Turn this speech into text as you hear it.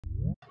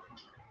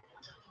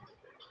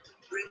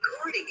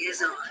Recording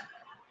is on.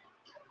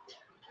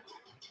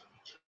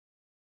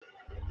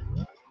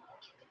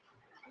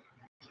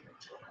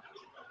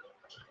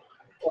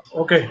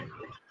 Okay.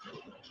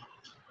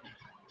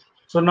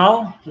 So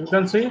now you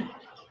can see.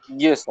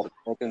 Yes, sir.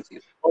 I can see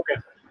it. Okay.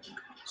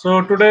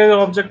 So today's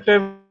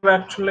objective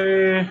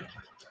actually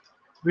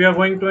we are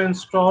going to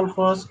install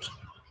first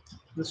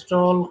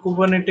install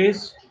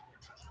Kubernetes,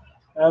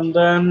 and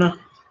then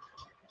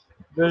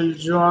we'll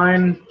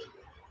join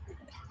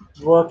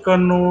worker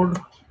node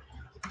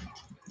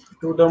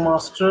to the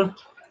master.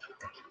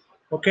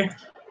 Okay.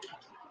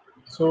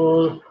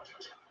 So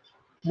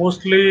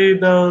mostly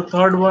the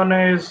third one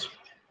is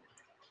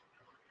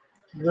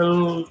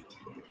will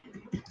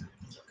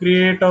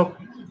create a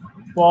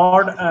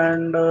pod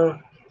and a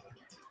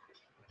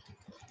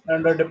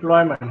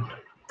deployment.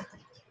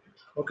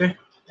 Okay,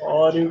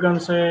 or you can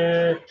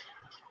say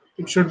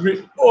it should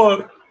be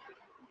or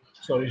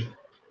sorry.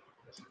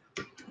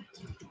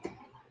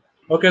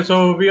 Okay,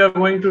 so we are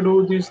going to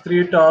do these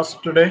three tasks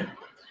today.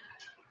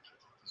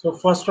 So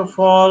first of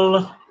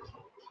all,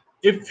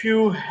 if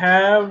you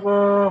have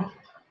a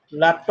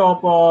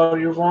laptop or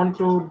you want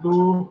to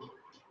do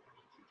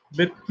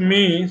with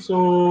me,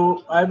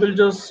 so I will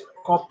just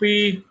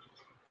copy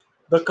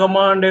the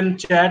command in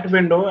chat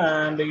window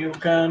and you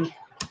can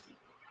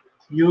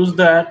use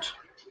that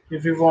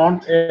if you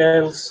want.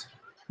 Else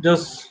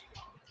just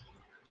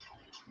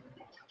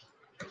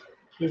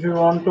if you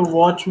want to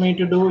watch me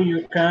to do,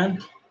 you can.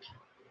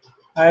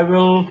 I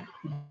will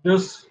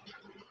just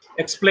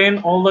explain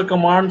all the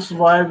commands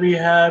why we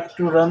have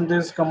to run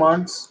these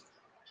commands.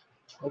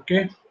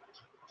 Okay,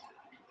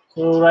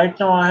 so right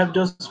now I have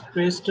just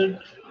pasted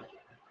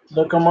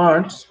the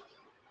commands.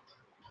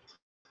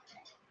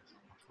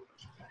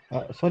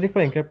 Sorry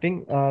for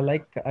interrupting.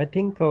 Like I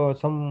think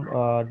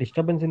some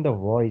disturbance in the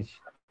voice.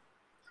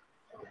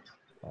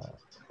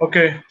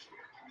 Okay.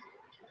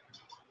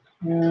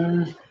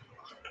 Mm,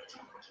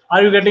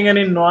 are you getting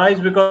any noise?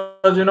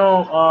 Because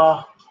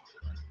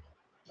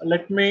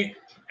let me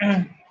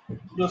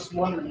just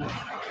 1 minute.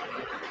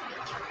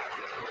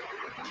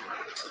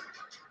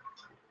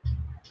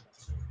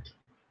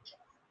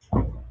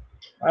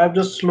 I have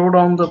just slowed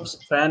down the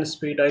fan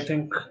speed. I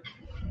think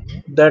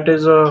that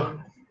is a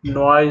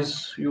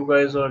noise you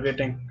guys are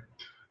getting.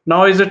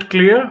 Now is it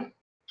clear?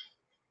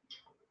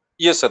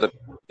 Yes, sir.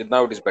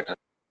 Now it is better.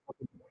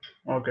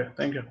 Okay,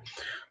 thank you.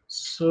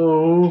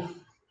 So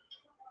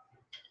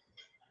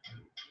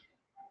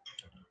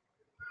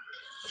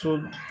so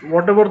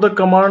whatever the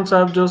commands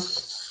I've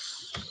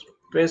just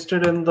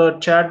pasted in the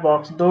chat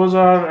box, those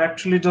are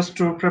actually just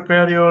to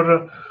prepare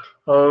your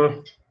uh,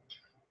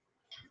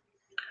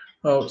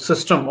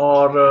 system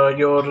or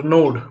your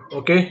node.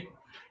 Okay,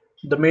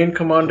 the main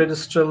command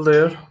is still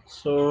there.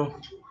 So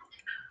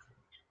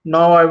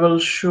now I will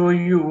show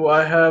you.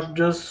 I have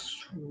just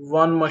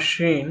one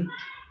machine.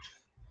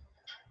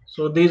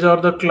 So these are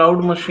the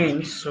cloud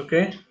machines.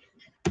 Okay.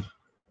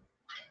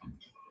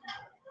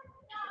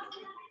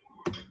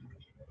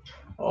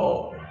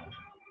 Oh,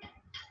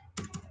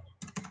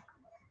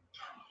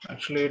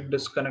 actually it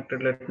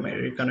disconnected. Let me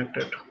reconnect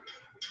it.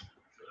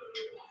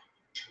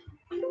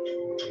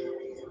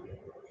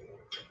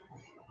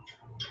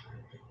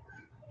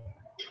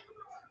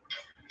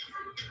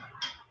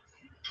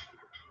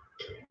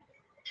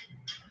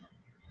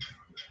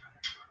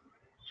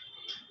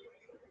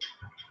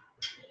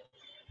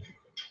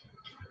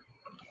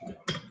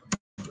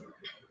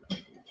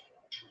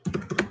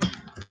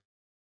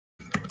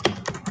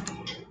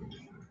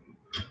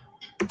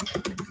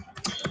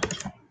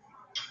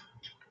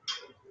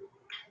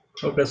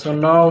 Okay, so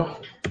now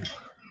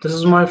this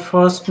is my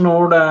first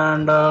node,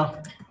 and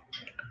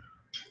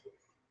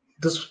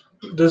this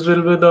this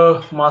will be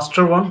the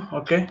master one.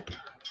 Okay,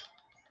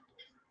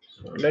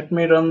 so let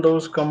me run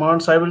those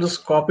commands. I will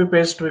just copy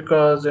paste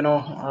because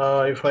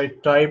if I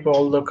type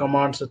all the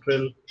commands, it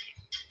will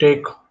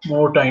take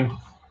more time.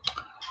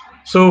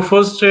 So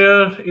first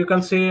here you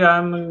can see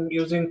I'm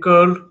using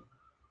curl,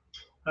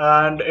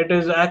 and it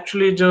is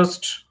actually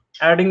just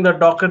adding the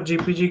docker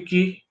gpg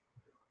key.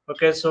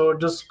 Okay, so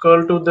just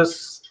curl to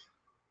this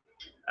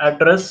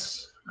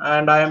address,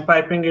 and I am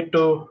piping it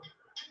to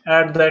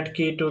add that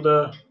key to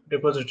the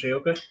repository.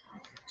 Okay,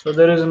 so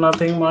there is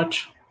nothing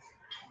much.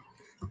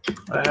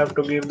 I have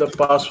to give the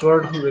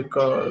password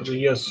because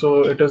yes,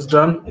 so it is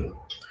done.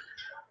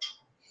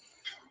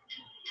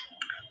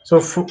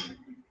 So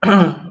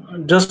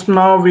just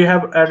now we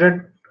have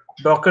added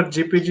docker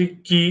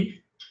gpg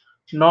key.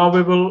 Now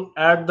we will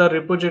add the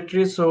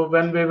repository. So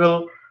when we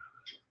will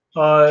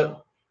uh,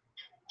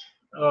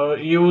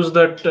 use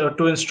that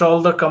to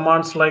install the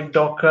commands like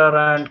docker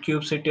and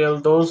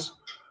kubectl, those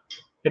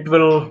it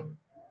will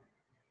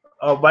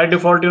by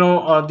default,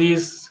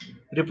 these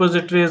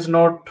repository is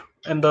not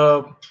in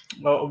the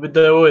with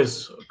the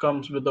os,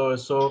 comes with the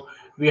os. So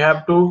we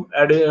have to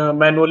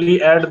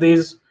manually add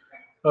these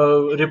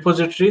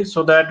repository,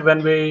 so that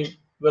when we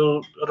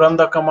will run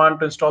the command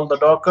to install the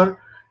docker,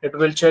 it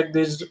will check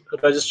this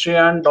registry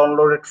and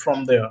download it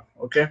from there.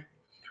 Okay,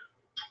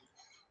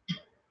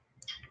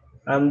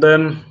 and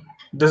then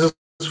this is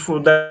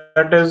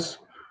that is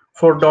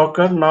for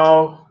Docker.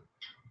 Now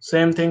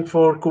same thing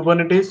for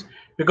Kubernetes,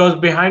 because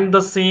behind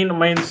the scene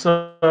means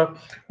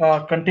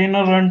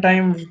container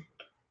runtime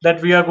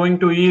that we are going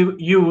to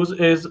use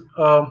is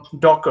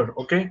Docker.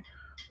 Okay,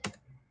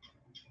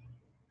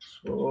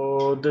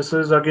 so this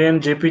is again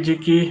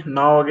JPG key.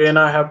 Now again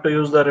I have to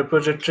use the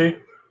repository,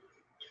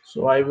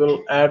 so I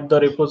will add the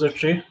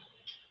repository.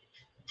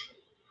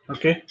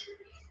 Okay,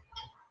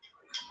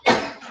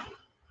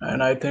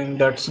 and I think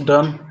that's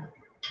done.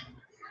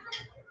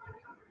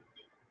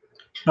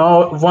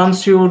 Now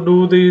once you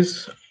do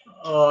this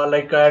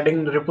like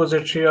adding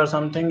repository or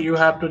something, you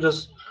have to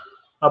just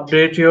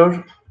update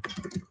your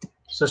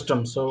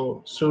system.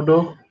 So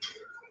sudo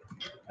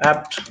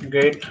apt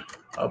get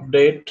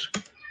update,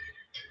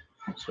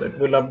 so it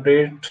will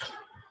update.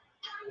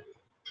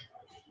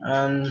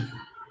 And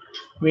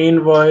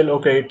meanwhile,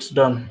 okay, it's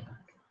done.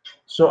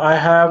 So I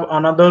have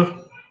another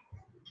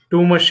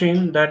two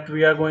machine that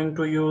we are going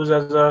to use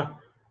as a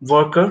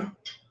worker.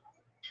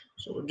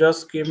 So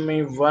just give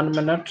me 1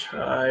 minute.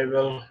 I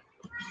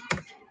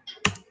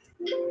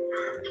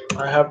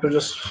have to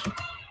just,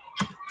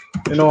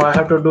 I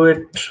have to do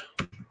it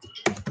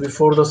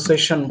before the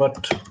session,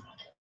 but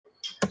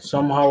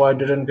somehow I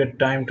didn't get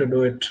time to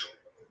do it.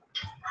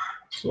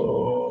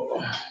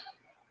 So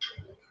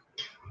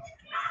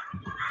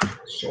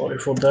sorry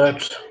for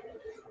that.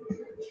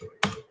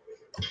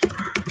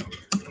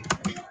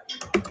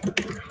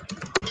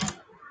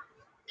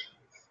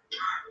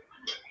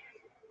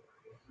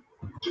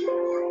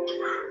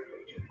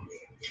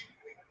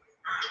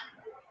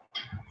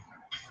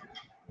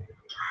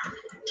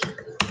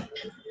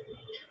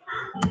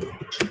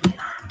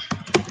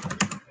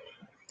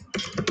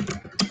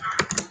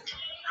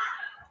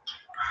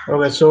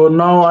 Okay, so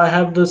now I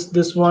have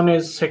this one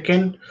is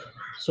second,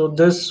 so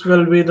this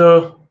will be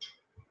the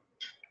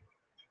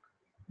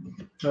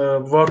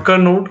worker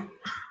node.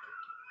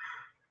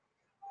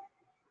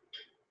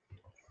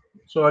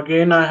 So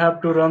again I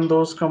have to run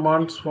those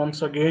commands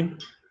once again,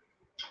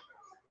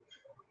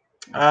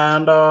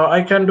 and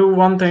I can do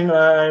one thing.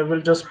 I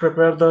will just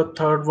prepare the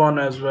third one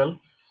as well,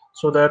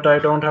 so that I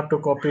don't have to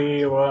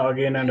copy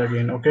again and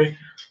again. Okay,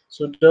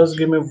 so just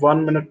give me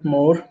 1 minute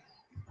more.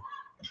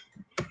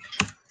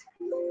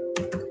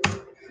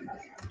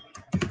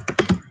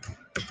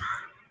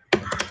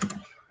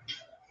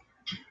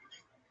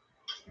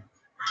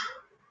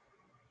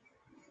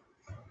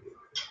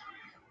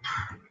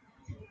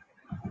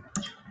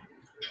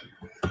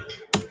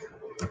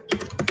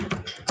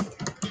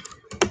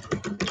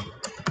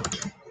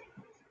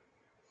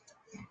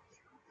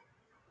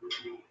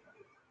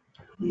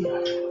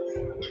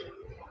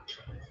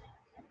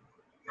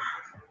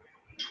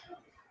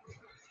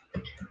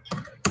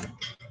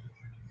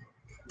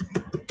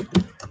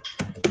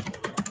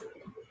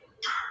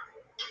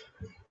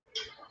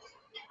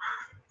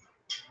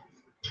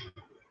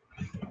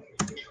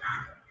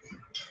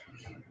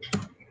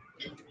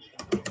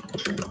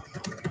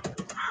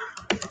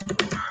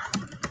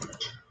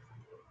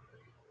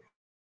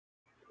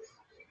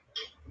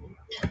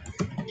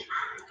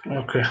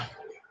 Okay,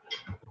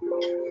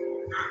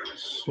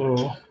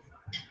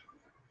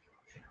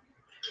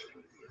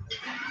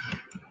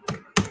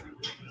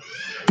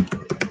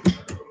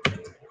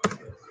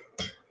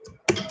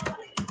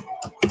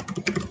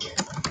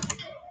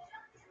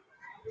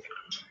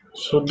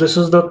 so this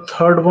is the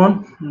third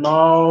one.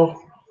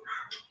 Now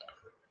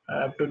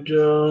I have to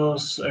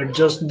just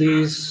adjust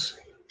these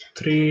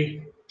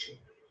three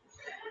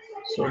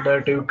so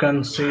that you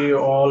can see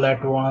all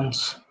at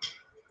once.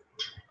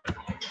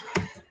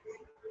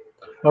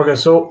 Okay,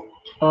 so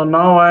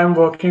now I am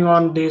working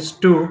on these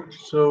two,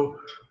 so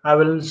I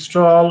will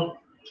install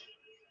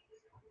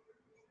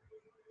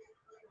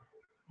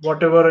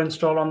whatever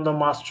install on the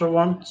master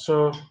one.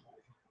 So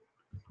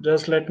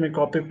just let me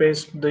copy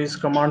paste these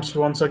commands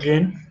once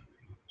again.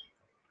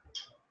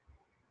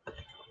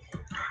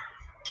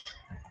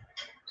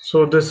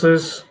 So this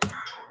is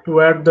to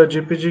add the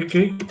GPG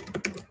key.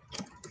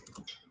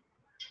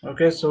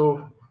 Okay,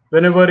 so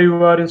whenever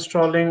you are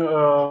installing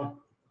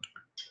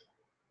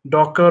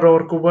Docker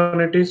or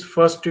Kubernetes,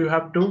 first you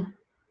have to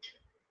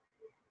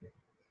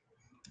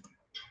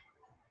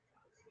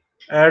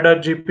add a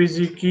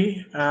GPG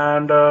key,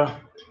 and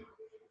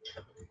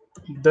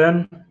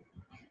then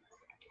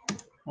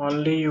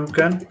only you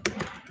can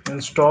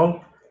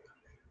install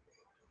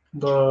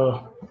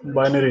the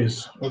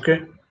binaries.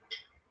 Okay,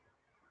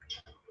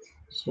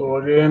 so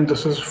again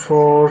this is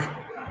for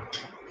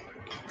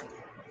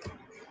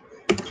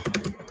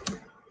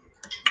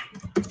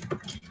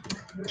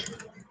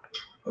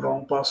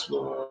wrong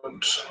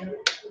password.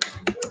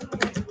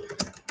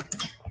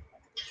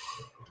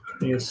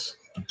 Yes,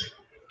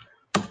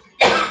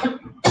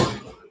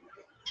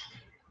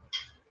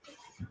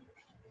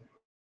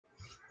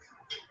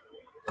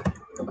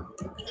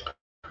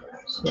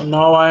 so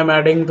now I am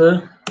adding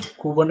the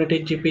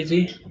Kubernetes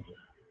GPG,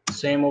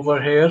 same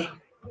over here,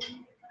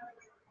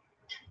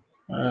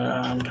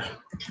 and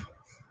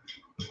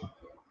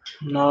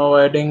now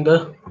adding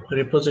the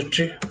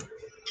repository.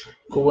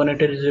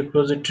 Kubernetes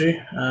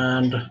repository,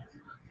 and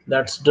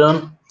that's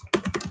done.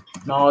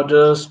 Now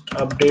just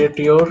update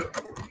your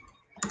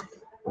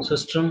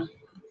system.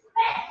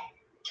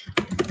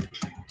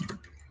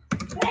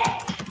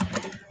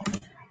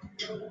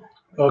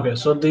 Okay,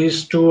 so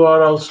these two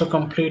are also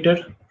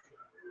completed.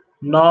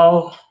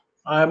 Now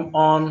I'm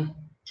on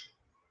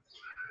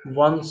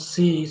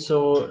 1C,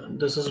 so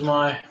this is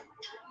my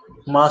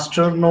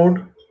master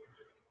node,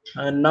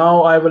 and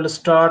now I will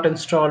start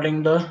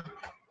installing the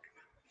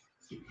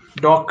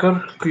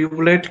Docker,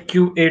 Kubelet,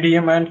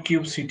 kubeadm, and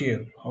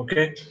kubectl.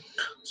 Okay,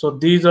 so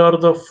these are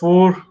the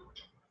four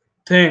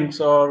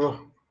things or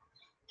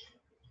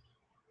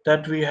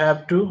that we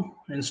have to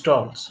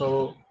install.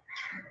 So,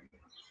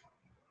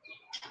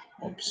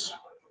 oops,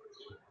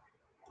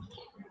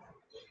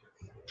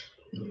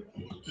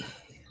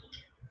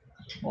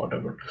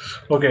 whatever.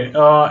 Okay,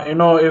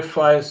 if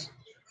I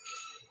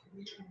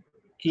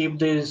keep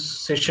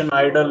this session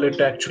idle, it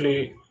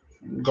actually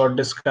got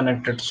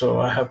disconnected,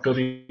 so I have to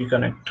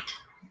reconnect.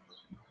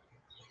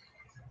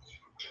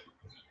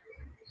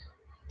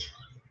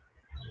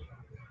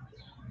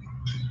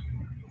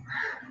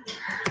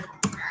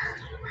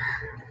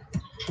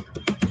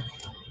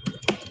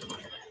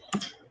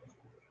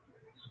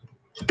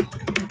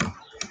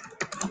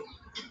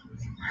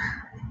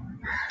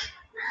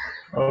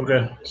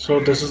 Okay, so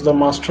this is the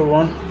master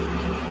one,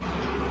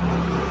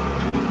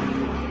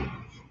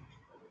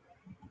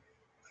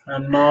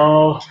 and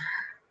now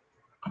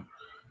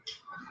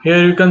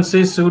here you can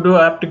see sudo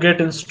apt-get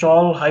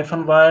install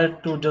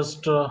 -y to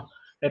just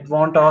it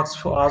won't ask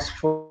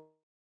for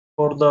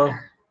the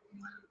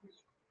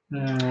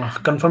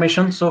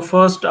confirmation. So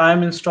first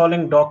I'm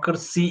installing Docker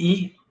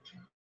CE.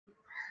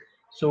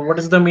 So what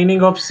is the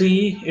meaning of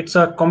CE? It's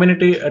a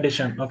community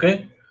edition.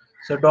 Okay,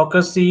 so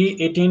Docker CE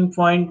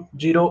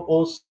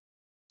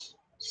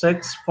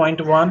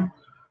 18.006.1,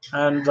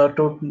 and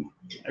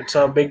it's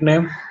a big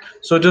name.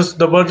 So just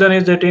the version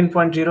is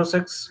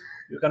 18.06,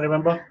 you can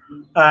remember.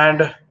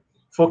 And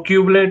for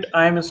kubelet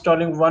I'm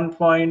installing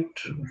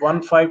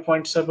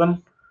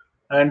 1.15.7,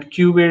 and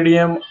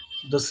kubeadm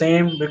the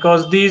same,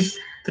 because these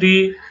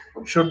three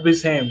should be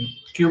same: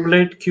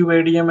 kubelet,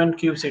 kubeadm, and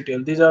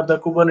kubectl. These are the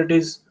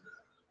Kubernetes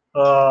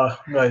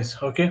guys.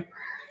 Okay,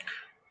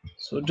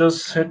 so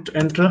just hit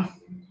enter,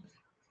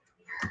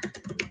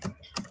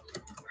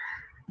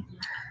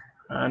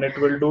 and it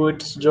will do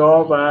its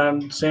job.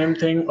 And same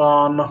thing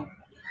on,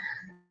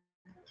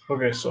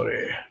 okay,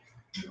 sorry,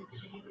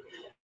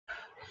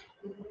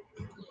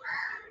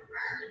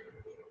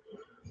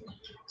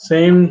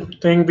 same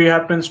thing we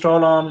have to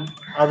install on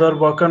other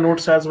worker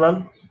nodes as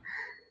well.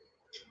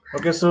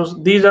 Okay, so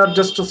these are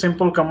just a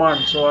simple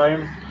command, so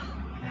I'm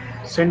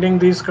sending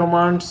these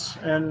commands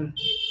in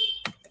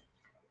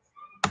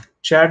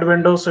chat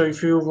window, so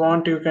if you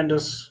want you can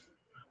just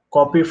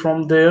copy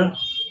from there.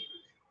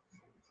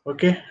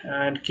 Okay,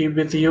 and keep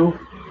with you,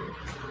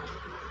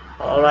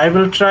 or I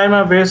will try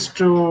my best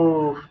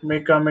to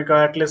make a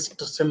at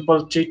least a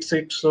simple cheat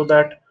sheet so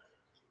that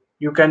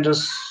you can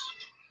just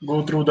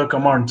go through the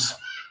commands.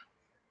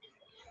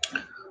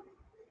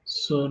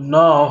 So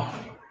now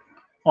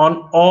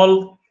on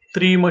all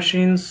three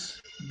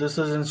machines this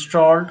is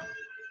installed.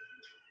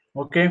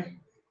 Okay,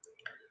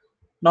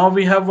 now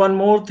we have one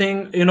more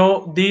thing.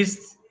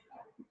 These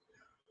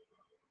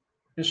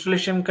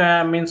installation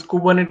means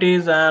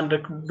Kubernetes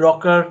and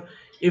Docker.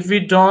 If we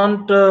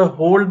don't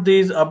hold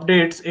these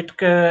updates,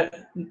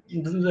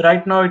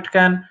 right now it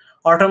can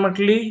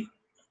automatically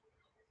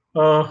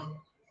uh,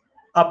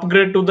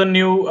 upgrade to the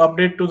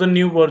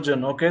new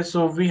version. Okay,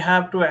 so we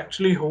have to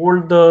actually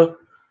hold the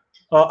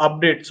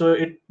update, so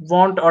it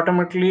won't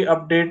automatically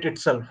update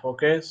itself.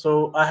 Okay,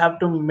 so I have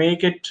to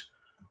make it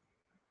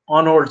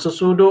on hold. So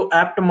sudo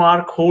apt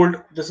mark hold,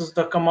 this is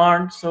the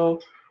command. So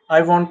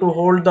I want to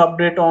hold the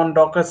update on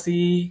Docker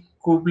C,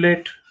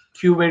 kubelet,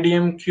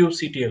 kubeadm,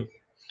 kubectl.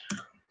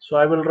 So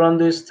I will run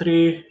these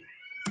three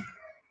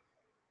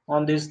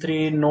on these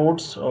three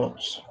nodes. Oh,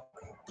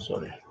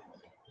 sorry.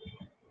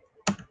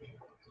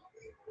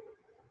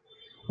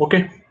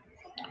 Okay,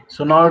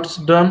 so now it's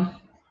done.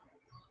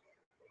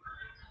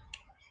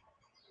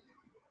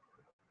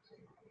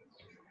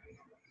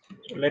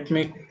 Let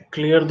me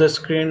clear the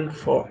screen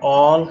for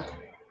all.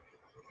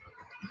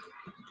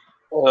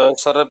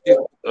 Sarabjit,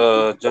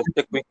 just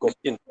a quick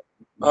question.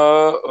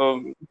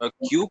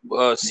 Cube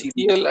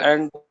CTL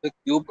and the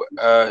Cube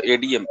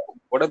ADM.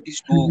 What are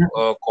these two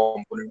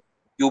components?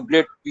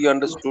 Kubelet we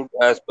understood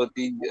as per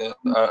the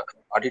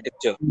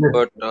architecture, Yes,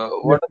 but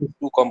what yes, are the yes.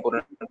 two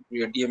components?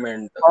 ADM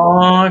and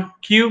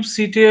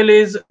Kubectl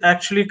is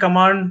actually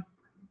command.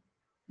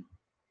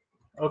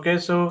 Okay,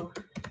 so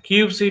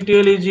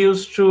kubectl is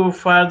used to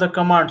fire the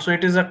command, so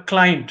it is a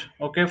client.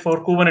 Okay, for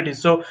Kubernetes.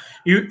 So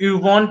you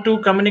want to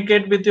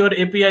communicate with your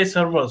API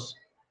servers,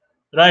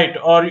 right?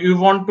 Or you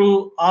want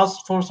to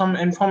ask for some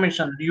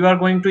information, you are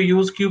going to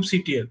use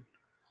kubectl.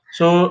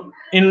 So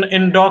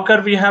in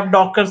Docker we have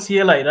Docker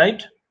CLI,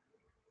 right?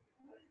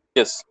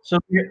 yes, So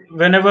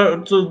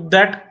whenever, so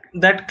that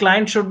that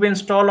client should be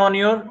installed on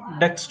your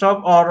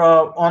desktop or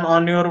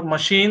on your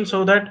machine,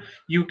 so that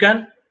you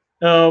can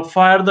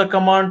fire the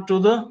command to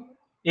the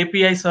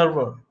API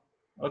server.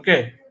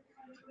 Okay,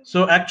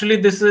 so actually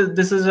this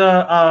is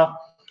a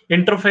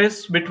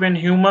interface between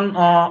human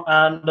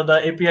and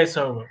the API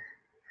server.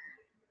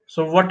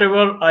 So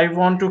whatever I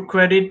want to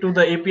query to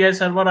the API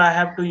server, I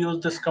have to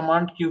use this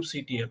command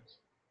kubectl.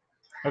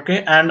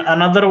 Okay, and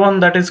another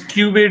one, that is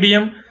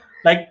kubeadm.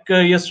 Like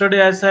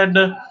yesterday I said,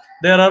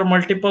 there are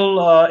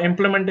multiple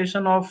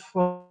implementation of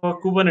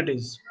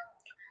Kubernetes.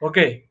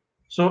 Okay,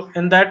 so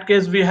in that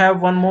case we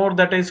have one more,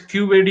 that is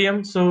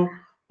kubeadm. So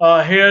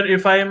here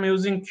if I am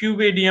using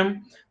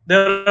kubeadm,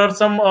 there are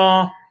some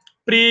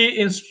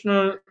pre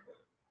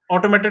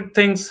automated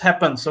things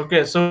happens.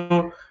 Okay,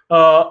 so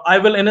I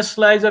will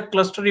initialize a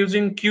cluster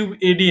using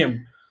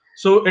kubeadm.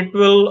 So it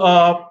will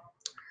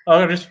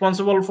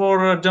responsible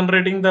for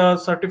generating the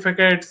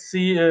certificate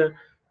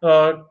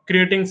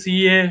creating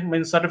CA,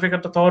 means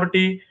certificate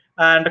authority,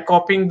 and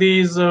copying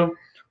these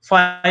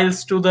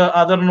files to the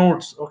other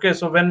nodes. Okay,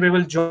 so when we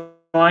will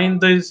join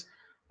these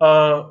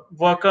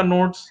worker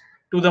nodes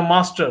to the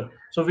master,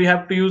 so we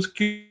have to use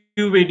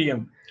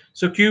kubeadm.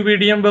 So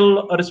kubeadm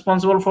will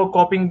responsible for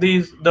copying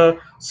the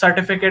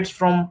certificates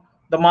from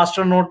the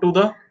master node to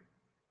the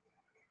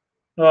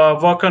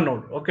worker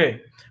node.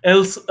 Okay,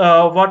 else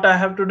what I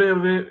have to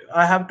do,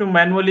 I have to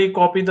manually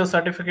copy the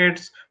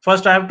certificates.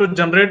 First I have to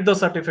generate the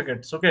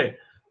certificates. Okay,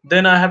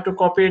 then I have to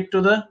copy it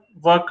to the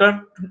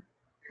worker,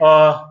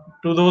 to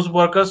those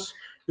workers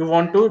you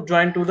want to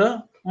join to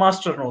the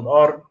master node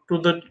or to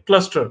the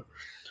cluster.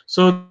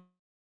 So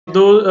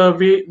those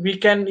we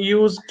can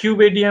use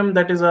kubeadm.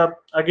 That is a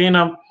again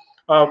a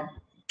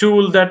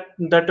tool that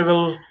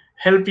will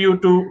help you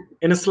to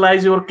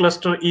initialize your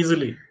cluster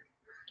easily.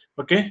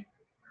 Okay.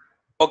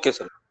 Okay,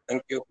 sir.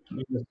 Thank you.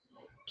 Yes.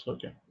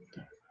 Okay.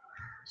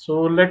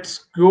 So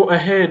let's go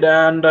ahead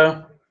and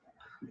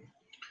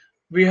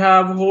we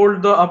have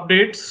hold the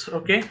updates.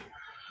 Okay.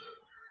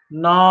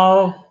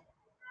 Now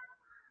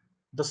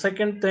the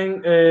second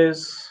thing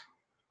is,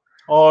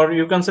 or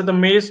you can say the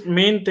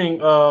main thing,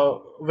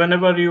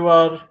 whenever you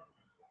are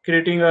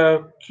creating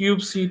a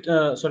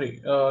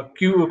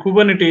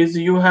Kubernetes,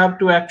 you have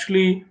to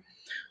actually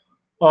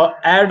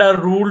add a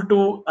rule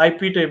to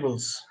IP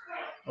tables.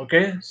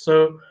 Okay,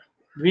 so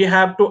we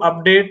have to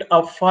update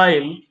a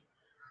file,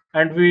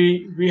 and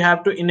we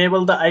have to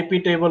enable the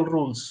IP table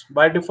rules.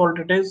 By default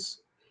it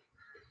is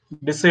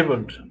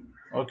disabled.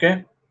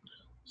 Okay,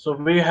 so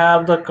we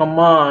have the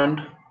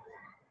command,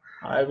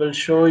 I will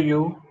show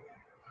you.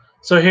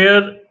 So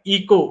here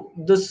echo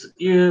this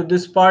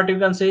part, you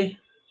can say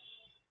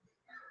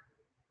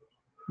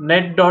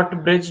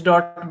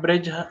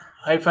net.bridge.bridge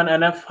hyphen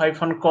nf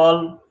hyphen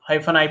call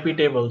hyphen IP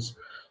tables.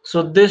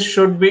 So this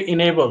should be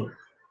enabled.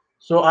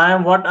 So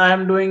what I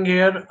am doing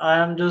here, I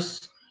am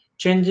just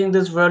changing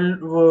this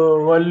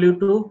value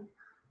to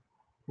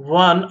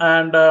 1,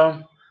 and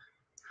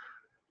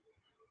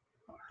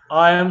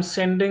I am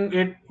sending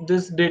it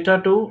this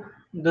data to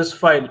this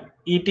file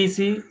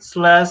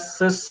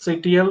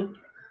etc/sysctl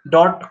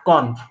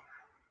 .conf.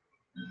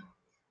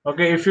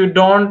 Okay, if you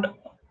don't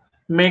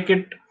make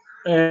it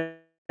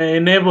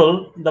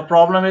enable, the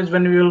problem is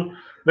when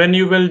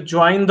you will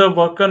join the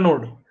worker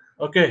node.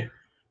 Okay,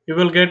 you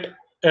will get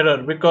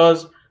error,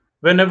 because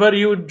whenever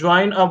you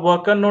join a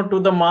worker node to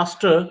the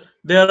master,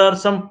 there are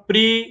some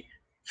pre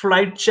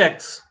flight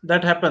checks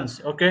that happens.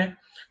 Okay,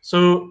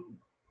 so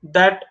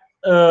that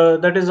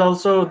is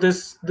also,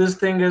 this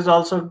thing is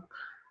also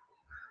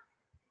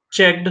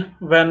checked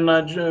when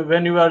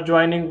you are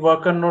joining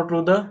worker node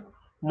to the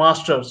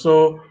master.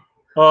 So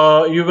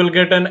you will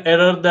get an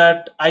error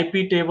that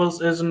IP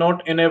tables is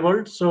not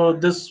enabled, so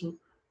this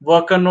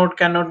worker node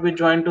cannot be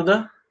joined to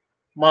the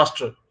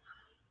master.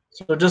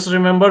 So just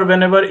remember,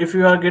 whenever if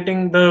you are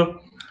getting the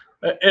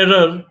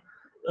error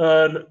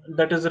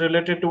that is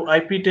related to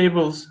IP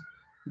tables,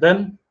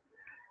 then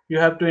you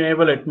have to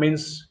enable it,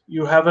 means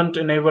you haven't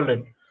enabled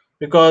it.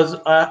 Because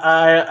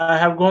I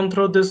have gone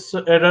through this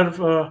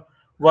error.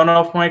 One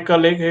of my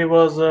colleague, he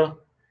was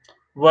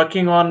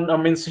working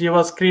on, means he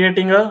was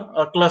creating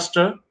a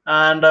cluster,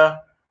 and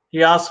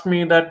he asked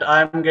me that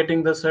I am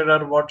getting this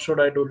error, what should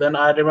I do? Then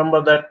I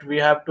remember that we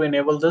have to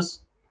enable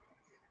this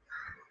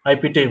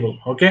IP table.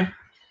 Okay,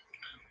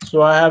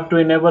 so I have to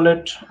enable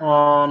it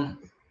on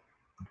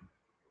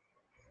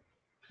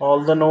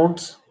all the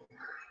nodes.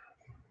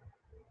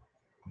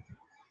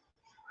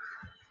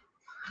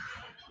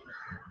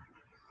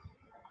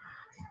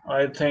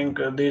 I think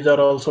these are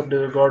also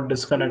got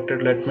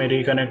disconnected. Let me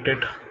reconnect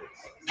it.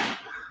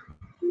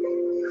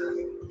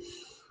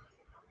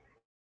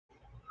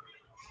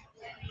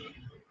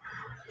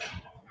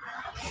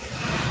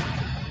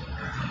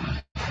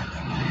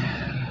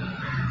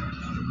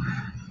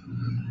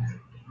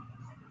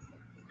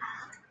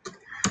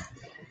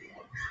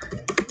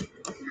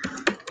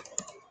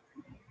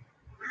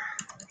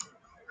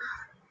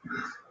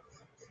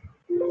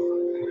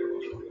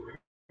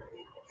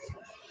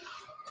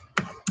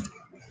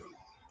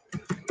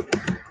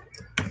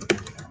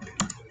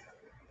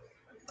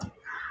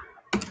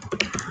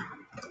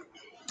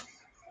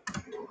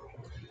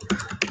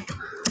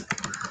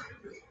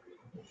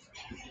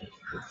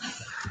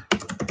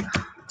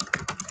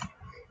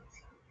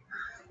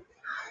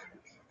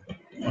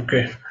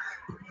 Okay,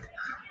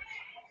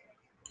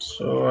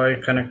 so I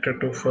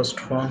connected to first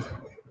one.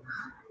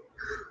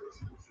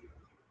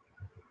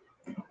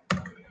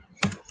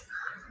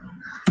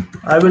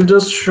 I will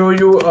just show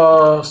you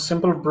a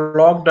simple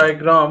block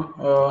diagram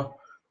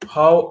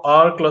how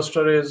our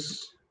cluster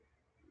is,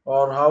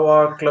 or how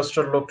our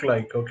cluster look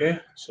like. Okay,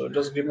 so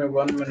just give me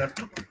 1 minute.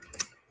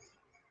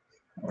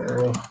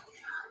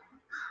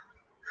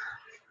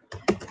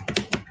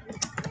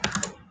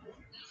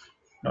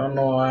 uh,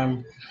 no,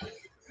 I'm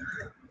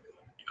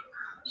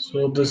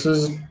so this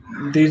is,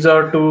 these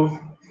are two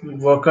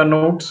worker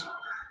nodes.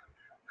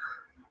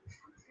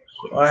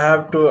 So I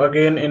have to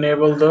again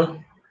enable the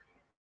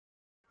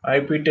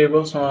IP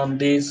tables on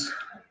these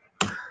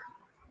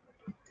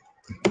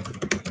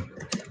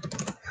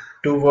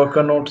two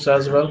worker nodes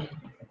as well.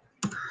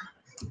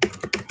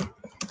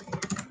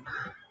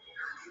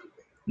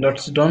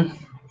 That's done.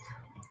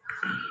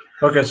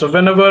 Okay, so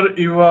whenever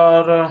you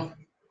are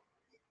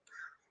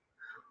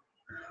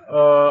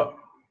uh,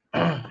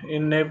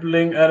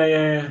 enabling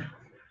an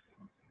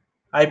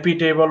IP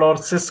table or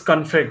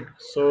sysconfig,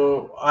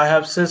 so I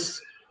have sys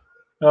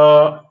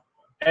uh,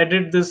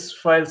 edit this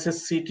file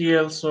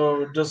sysctl,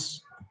 so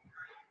just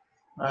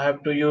I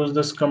have to use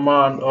this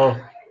command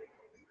or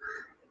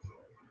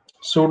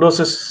sudo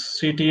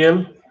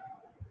sysctl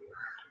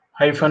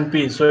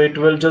 -p, so it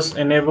will just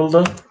enable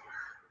the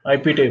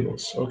IP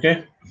tables.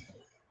 Okay,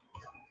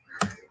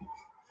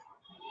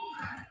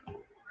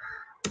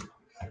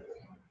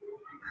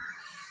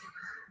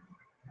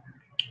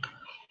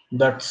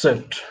 that's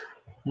it.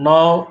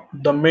 Now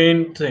the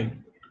main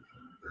thing.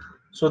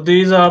 So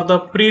these are the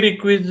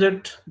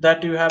prerequisite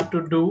that you have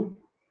to do.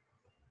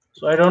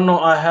 So I don't know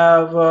I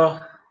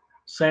have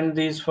sent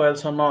these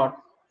files or not.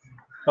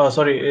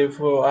 Sorry,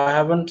 if I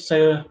haven't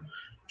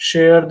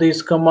shared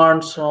these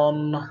commands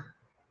on.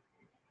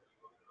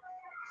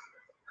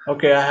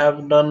 Okay, I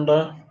have done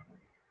the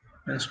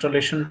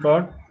installation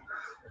part.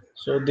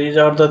 So these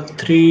are the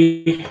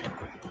three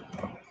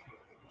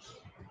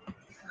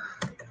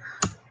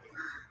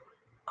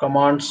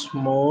commands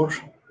more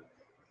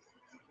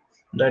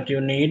that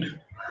you need.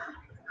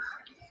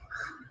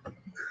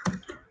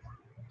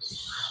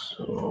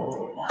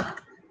 So,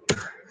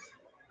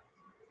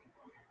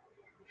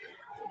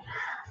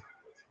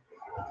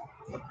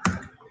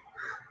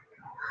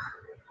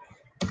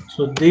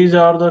 so these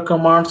are the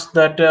commands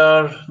that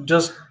are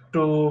just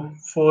to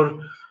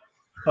for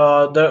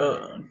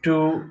the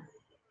to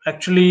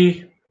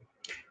actually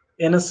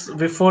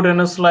before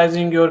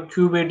initializing your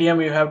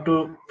kubeadm, you have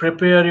to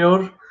prepare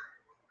your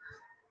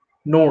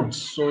nodes.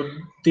 So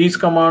these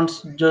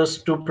commands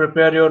just to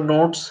prepare your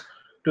nodes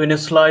to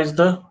initialize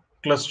the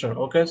cluster.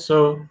 Okay,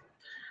 so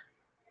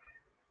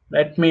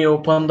let me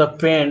open the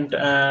paint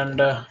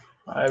and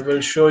I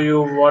will show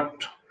you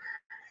what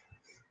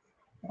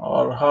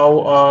or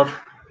how our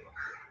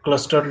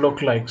cluster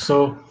look like.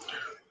 So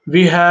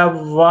we have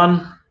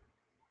one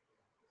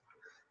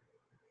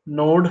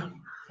node,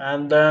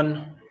 and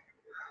then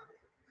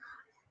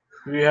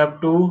we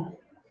have two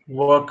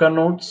worker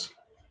nodes.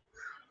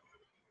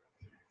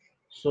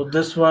 So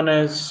this one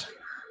is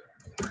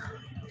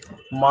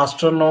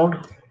master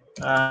node,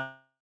 and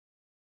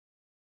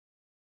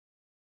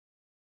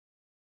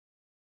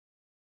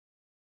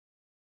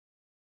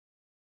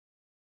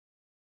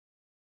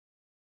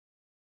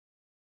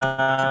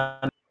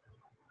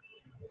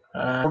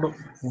node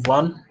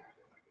 1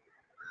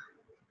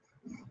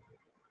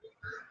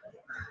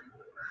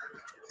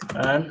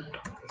 and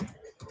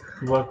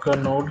worker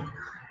node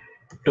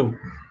 2.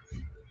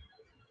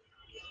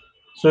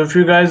 So if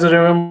you guys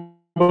remember,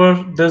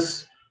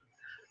 this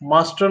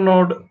master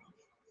node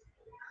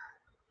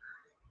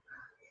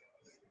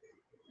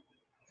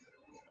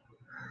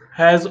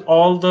has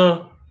all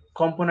the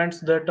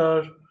components that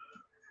are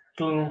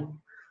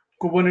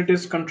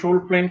Kubernetes control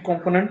plane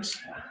components.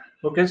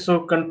 Okay, so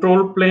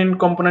control plane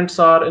components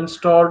are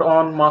installed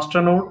on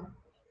master node.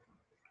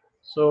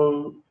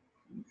 So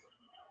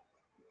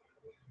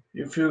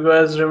if you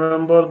guys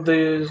remember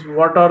these,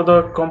 what are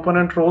the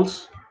component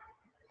roles?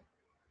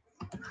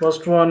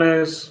 First one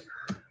is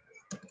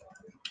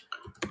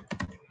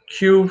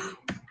kube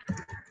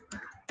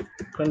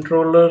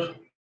controller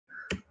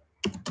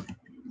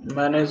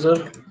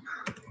manager.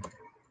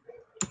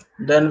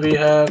 Then we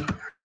have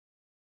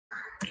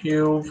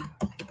kube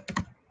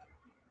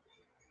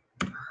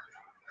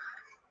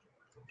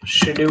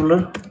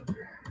scheduler.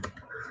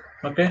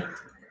 Okay,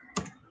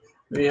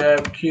 we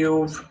have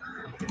kube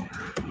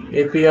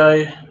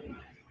API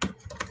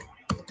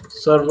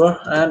server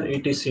and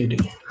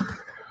etcd.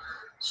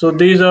 So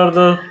these are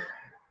the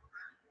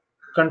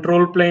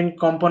control plane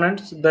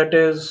components that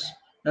is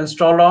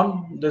installed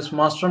on this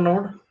master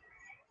node,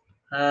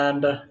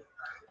 and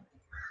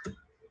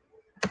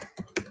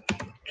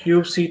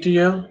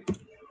kubectl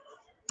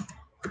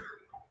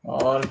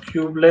or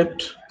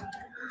kubelet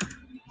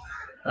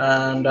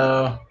and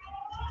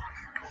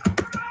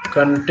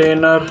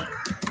container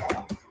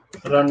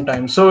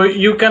runtime. So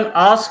you can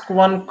ask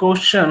one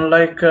question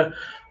like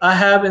I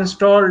have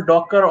installed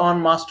docker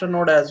on master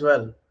node as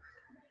well,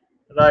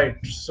 right?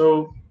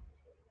 So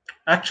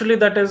Actually,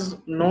 that is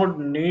not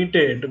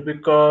needed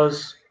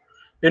because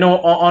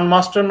on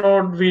master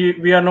node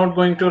we are not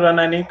going to run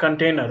any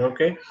container,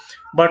 okay?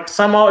 But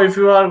somehow if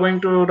you are going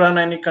to run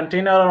any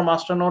container or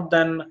master node,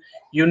 then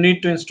you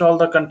need to install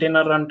the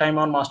container runtime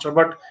on master.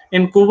 But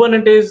in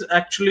Kubernetes,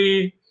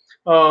 actually,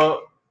 uh,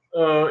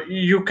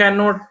 you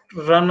cannot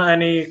run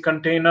any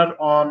container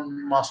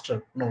on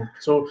master node.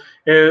 So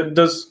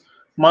this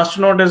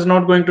master node is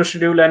not going to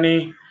schedule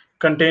any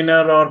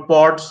container or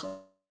pods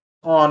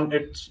on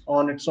its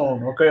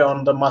own, okay,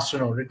 on the master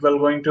node. It will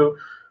going to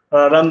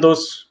run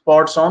those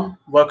pods on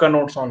worker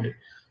nodes only.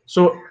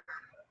 So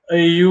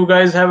you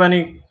guys have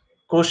any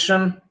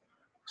question?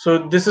 So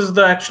this is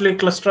the actually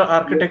cluster Yes,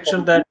 architecture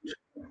sir. that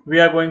we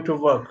are going to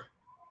work.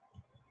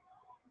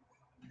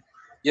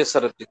 Yes,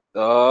 sir.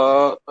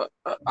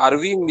 Are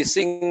we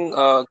missing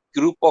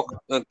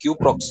Q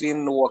proxy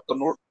in worker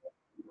node?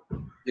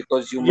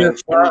 Because you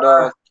Yes,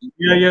 mentioned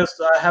yeah, yes,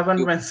 I haven't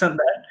Q. mentioned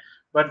that,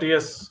 but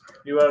yes,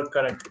 you are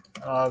correct.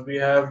 We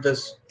have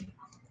this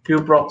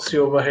Q proxy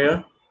over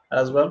here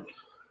as well.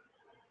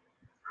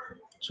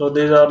 So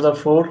these are the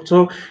four.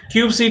 So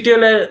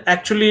kubectl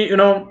actually,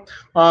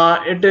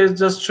 it is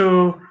just to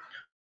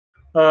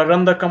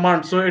run the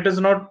command. So it is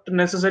not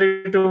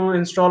necessary to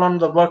install on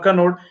the worker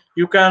node.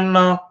 You can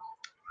uh,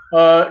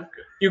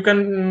 you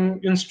can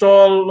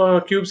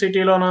install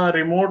kubectl on a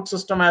remote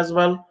system as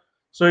well.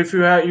 So if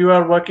you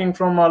are working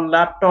from a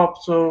laptop,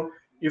 so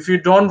if you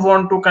don't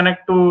want to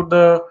connect to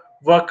the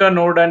worker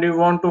node and you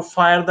want to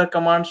fire the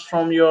commands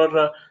from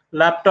your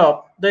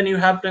laptop, then you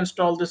have to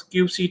install this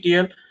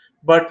kubectl.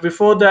 But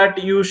before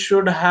that, you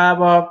should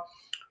have a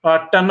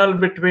tunnel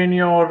between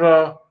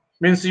your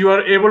means you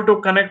are able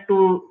to connect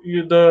to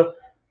the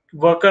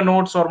worker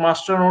nodes or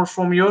master nodes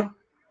from your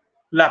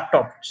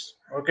laptops.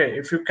 Okay,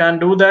 if you can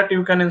do that,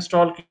 you can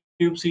install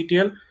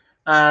kubectl.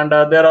 And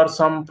there are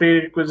some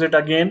prerequisite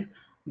again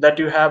that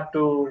you have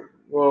to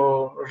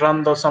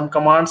run the some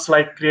commands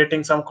like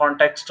creating some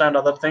context and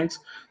other things.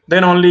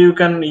 Then only you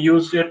can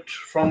use it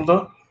from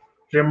the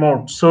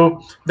remote.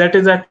 So that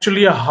is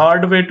actually a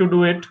hard way to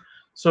do it.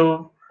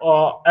 So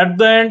at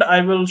the end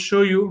I will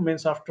show you,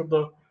 means after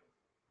the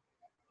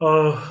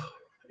uh,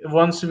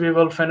 once we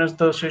will finish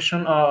the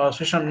session,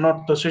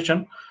 not the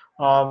session,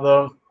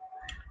 the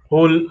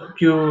whole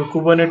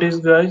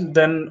Kubernetes guys,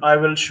 then I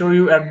will show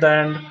you at the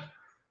end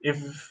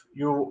if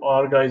you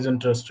are guys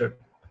interested.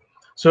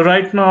 So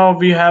right now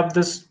we have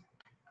this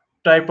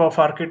type of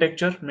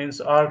architecture,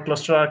 means our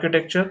cluster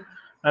architecture,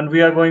 and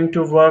we are going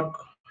to work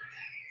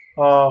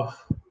uh,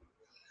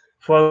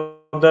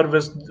 further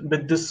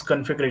with this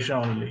configuration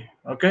only.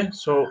 Okay,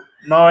 so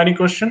now any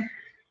question?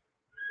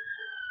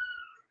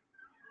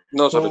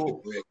 No, sir.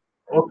 So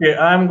okay,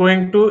 I am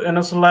going to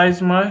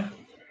initialize my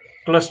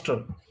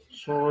cluster.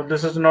 So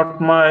this is not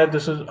my,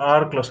 this is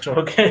our cluster.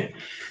 Okay,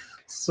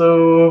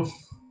 so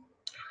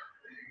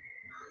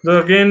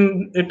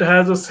again, it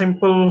has a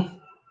simple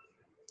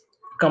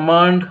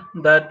command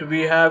that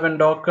we have in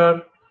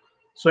Docker.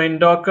 So in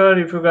Docker,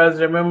 if you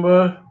guys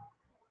remember,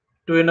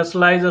 to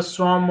initialize a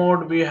swarm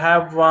mode, we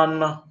have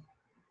one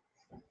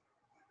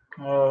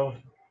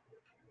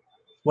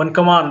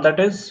command, that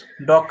is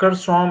Docker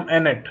swarm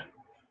init,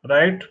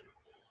 right?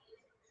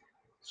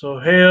 So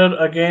here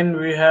again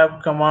we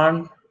have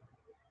command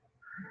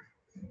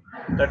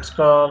that's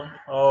called,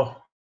 oh,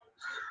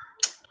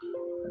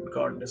 it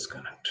got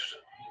disconnected.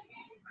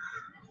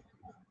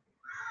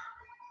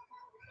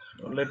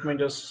 So let me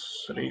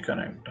just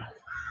reconnect.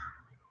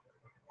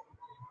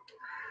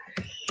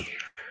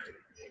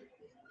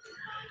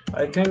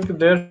 I think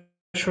there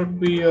should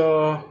be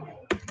a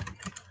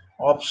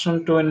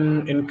option to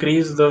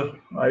increase the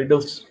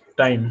idle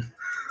time.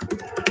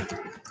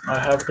 I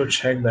have to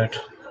check that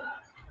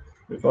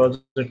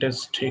because it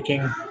is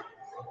taking.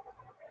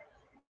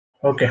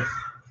 Okay,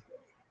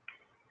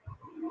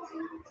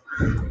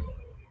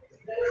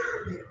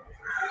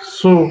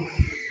 so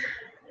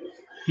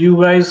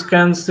you guys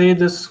can say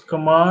this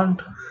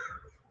command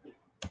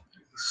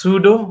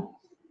sudo.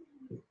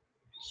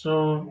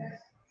 So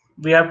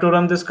we have to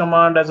run this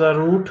command as a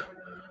root.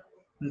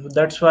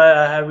 That's why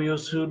I have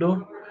used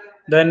sudo.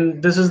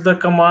 Then this is the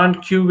command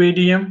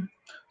kubeadm.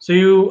 So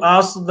you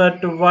ask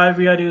that why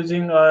we are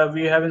using,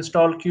 we have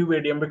installed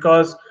kubeadm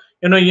because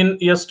in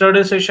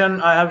yesterday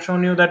session I have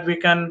shown you that we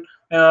can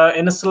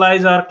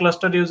initialize our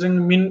cluster using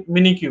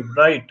minikube,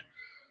 right?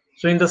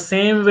 So in the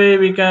same way,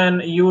 we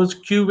can use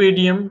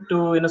kubeadm to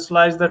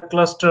initialize the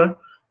cluster.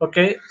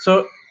 Okay,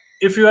 so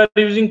if you are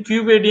using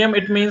kubeadm,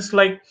 it means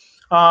like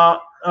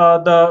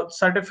the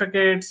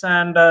certificates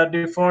and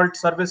default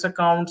service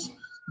accounts,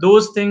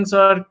 those things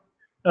are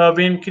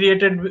being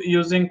created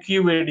using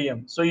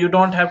kubeadm. So you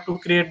don't have to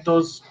create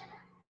those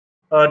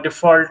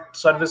default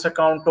service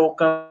account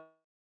tokens,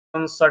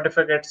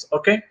 certificates.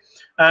 Okay,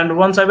 and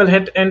once I will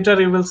hit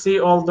enter, you will see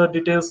all the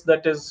details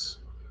that this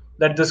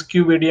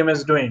kubeadm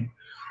is doing.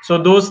 So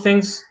those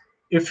things,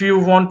 if you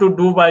want to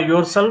do by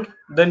yourself,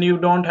 then you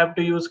don't have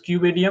to use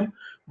kubeadm.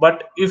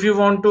 But if you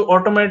want to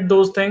automate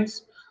those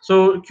things,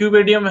 so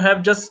kubeadm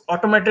have just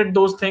automated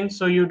those things,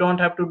 so you don't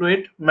have to do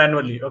it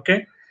manually.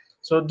 Okay,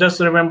 So just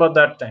remember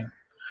that thing.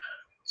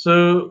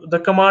 So the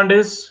command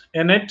is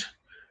init,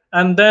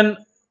 and then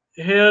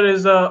here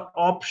is a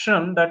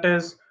option that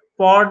is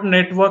pod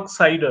network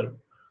cider.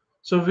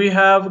 So we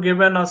have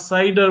given a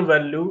cider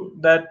value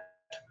that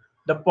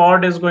the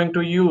pod is going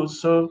to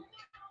use. So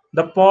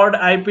the pod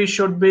IP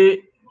should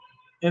be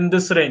in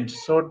this range.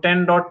 So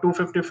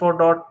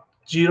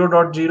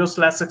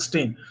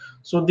 10.254.0.0/16.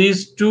 So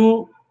these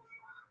two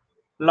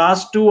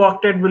last two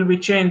octet will be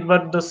changed,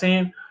 but the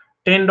same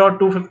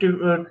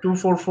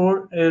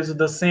 10.25244 is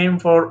the same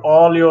for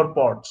all your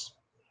pods.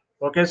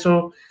 Okay,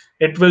 so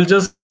it will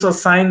just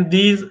assign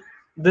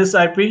this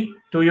IP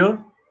to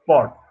your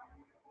pod.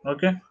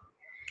 Okay,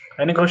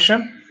 any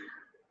question,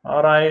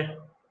 or I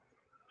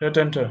hit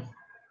enter?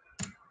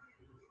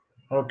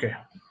 Okay,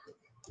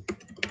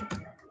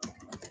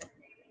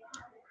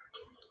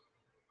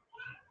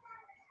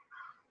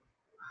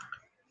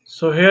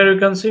 so here you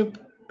can see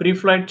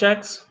pre-flight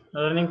checks,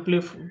 running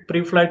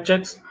pre-flight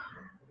checks.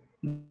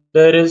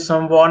 There is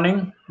some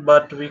warning,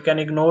 but we can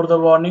ignore the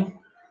warning.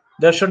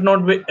 There should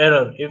not be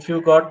error. If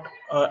you got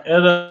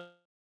error,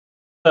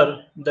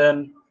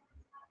 then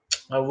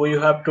you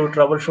have to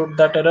troubleshoot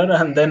that error,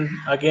 and then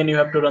again you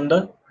have to run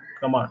the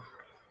command.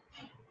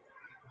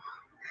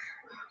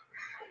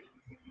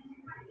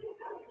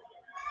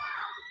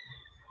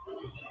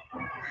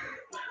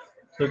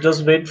 So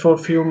just wait for a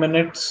few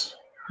minutes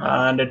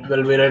and it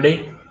will be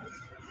ready.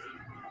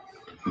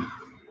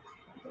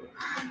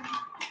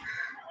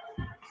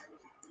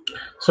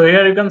 So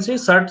here you can see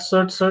certs.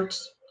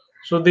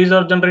 So these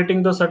are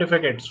generating the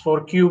certificates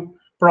for kube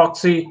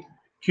proxy,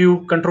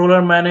 kube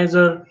controller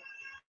manager.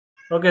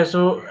 Okay,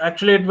 so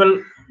actually it will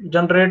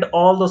generate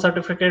all the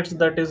certificates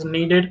that is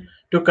needed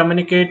to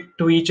communicate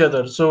to each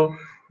other. So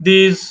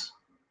these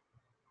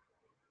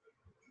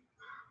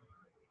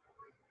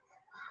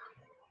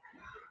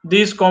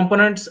these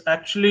components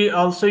actually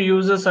also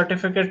uses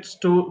certificates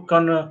to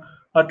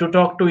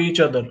talk to each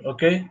other.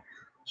 Okay,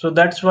 so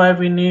that's why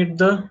we need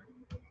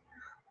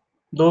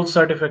those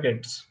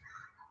certificates.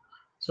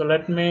 So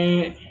let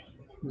me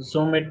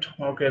zoom it.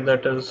 Okay,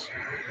 that is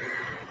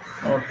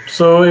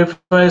so if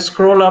I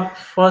scroll up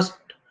first,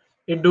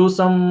 it did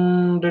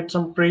some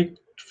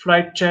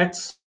pre-flight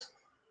checks.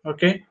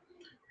 Okay,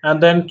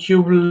 and then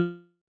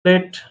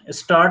kubelet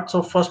start.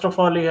 So first of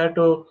all you have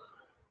to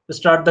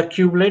start the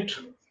kubelet,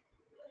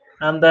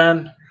 and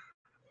then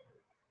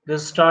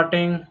this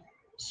starting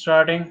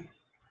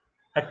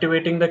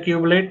activating the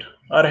kubelet.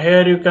 Or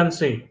here you can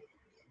see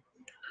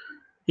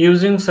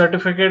using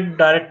certificate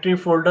directory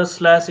folder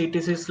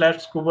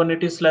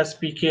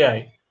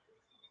 /etc/kubernetes/pki.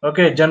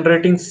 Okay,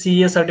 generating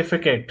CA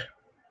certificate,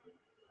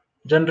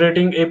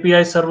 generating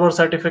API server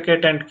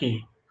certificate and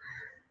key.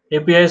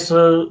 API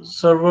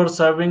server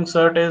serving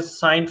cert is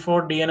signed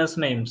for DNS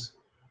names.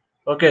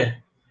 Okay,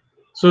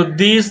 so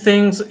these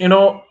things,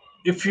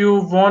 if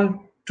you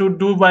want to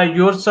do by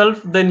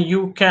yourself, then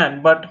you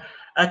can. But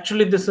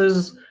actually, this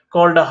is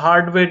called a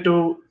hard way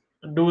to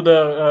do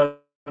the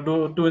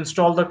to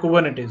install the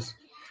Kubernetes.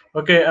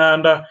 Okay,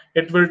 and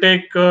it will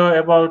take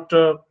about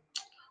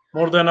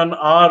more than an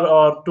hour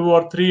or 2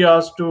 or 3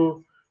 hours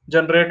to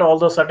generate all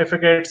the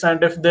certificates,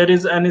 and if there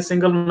is any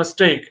single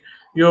mistake,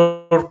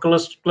 your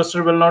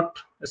cluster will not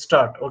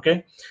start.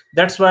 Okay,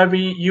 that's why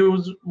we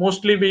use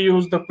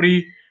the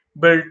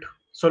pre-built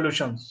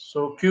solutions.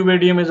 So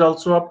kubeadm is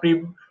also a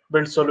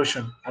pre-built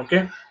solution.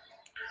 Okay,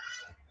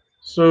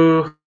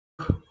 so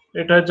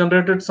it has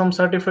generated some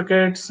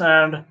certificates,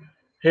 and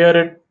here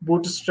it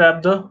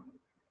bootstrap the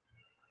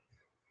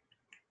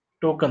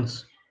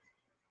tokens.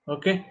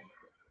 Okay,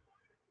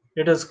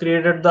 it has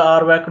created the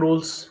RBAC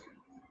rules.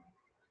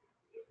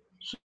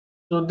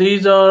 So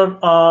these are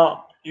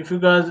if you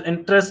guys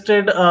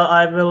interested,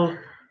 I will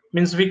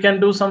means we can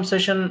do some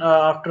session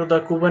after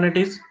the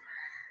Kubernetes.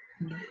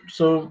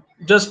 So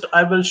just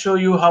I will show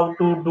you how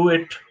to do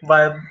it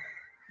by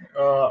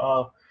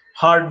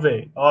hard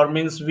way, or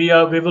means we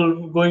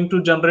will going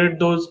to generate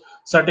those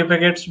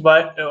certificates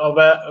by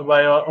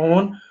our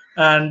own,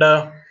 and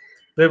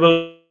we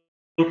will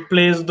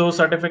place those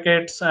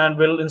certificates and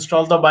will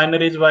install the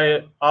binaries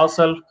by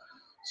ourselves.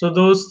 So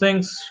those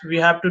things we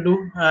have to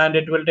do, and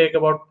it will take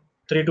about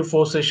 3 to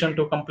 4 sessions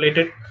to complete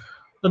it.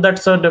 So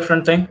that's a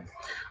different thing.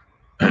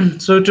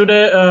 So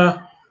today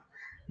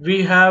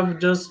we have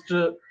just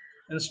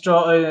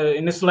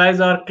initialize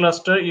our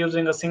cluster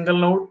using a single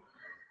node.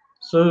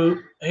 So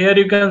here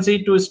you can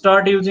see, to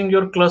start using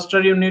your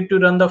cluster you need to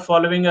run the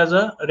following as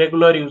a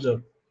regular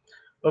user.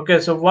 Okay,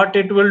 so what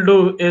it will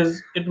do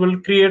is it will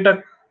create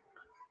a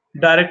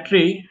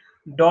directory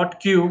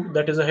 .cube,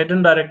 that is a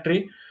hidden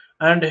directory,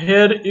 and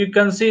here you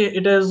can see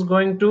it is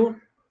going to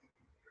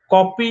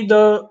copy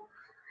the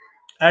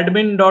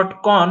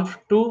admin.conf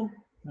to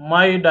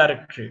my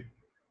directory.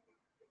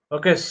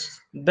 Okay,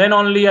 then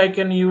only I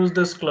can use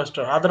this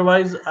cluster,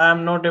 otherwise I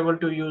am not able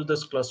to use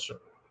this cluster.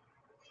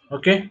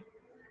 Okay,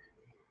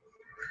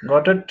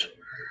 got it?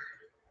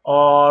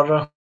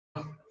 Or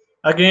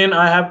again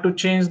I have to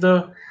change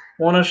the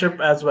ownership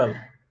as well.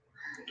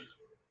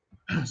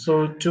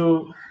 So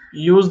to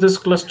use this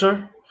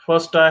cluster,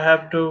 first I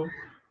have to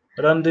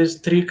run these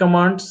three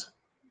commands,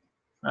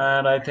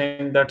 and I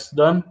think that's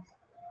done.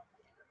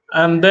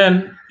 And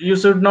then you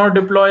should now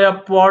deploy a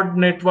pod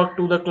network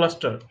to the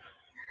cluster.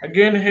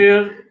 Again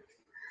here,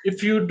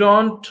 if you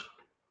don't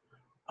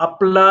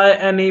apply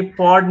any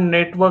pod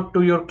network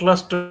to your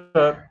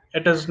cluster,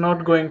 it is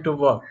not going to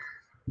work.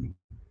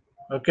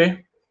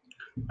 Okay,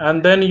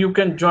 and then you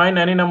can join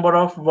any number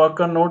of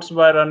worker nodes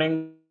by running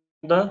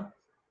the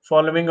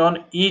following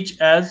on each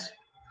as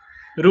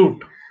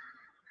root.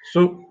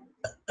 So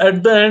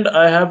at the end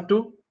I have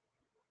to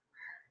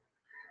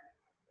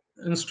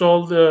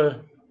install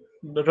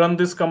run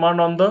this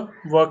command on the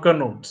worker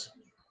nodes.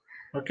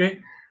 Okay,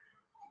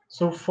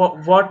 so for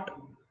what,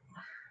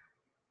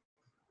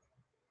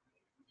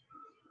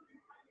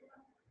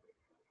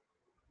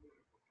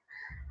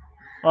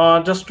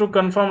 just to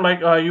confirm, like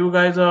you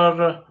guys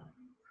are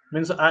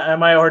means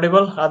am I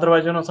audible?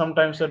 Otherwise,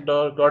 sometimes it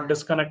got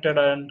disconnected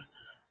and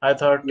I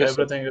thought Yes,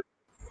 sir. everything is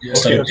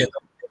Yes, okay. Sarabjit,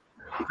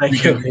 Okay, we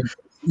thank can you. hear.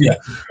 Yeah.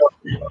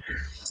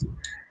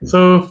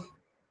 So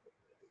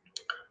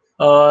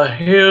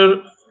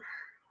here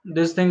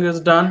this thing is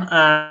done,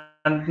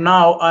 and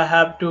now I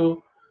have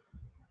to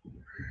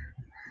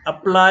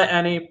apply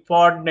any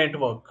pod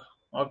network.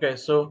 Okay,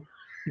 so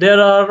there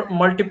are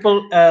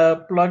multiple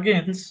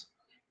plugins.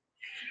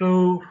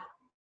 So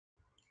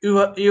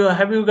you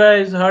have you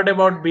guys heard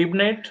about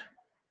Beebnet,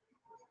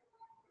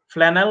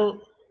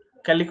 Flannel,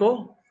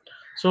 Calico?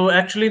 So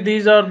actually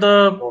these are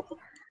the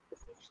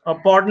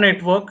pod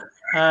network,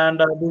 and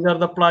these are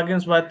the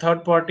plugins by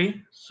third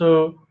party.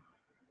 So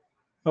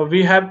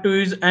we have to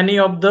use any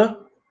of the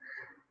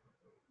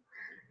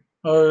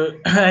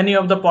any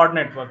of the pod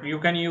network. You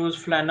can use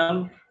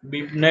Flannel,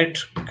 Beebnet,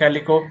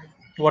 Calico,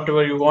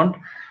 whatever you want.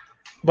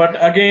 But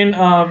again,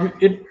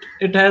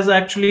 it has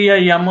actually a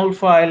YAML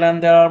file,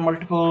 and there are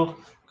multiple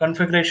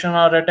configuration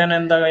are written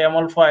in the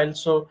YAML file.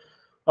 So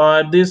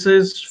this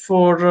is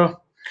for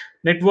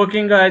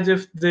networking guys.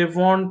 If they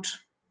want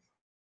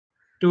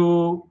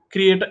to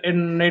create a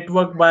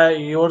network by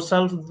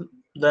yourself,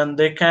 then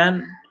they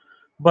can,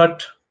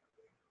 but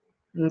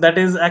that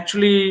is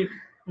actually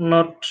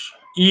not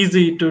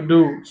easy to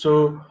do.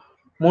 So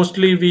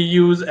mostly we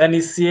use any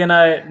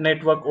CNI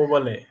network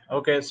overlay.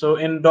 Okay, so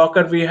in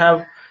Docker we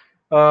have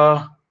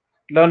uh,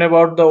 learn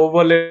about the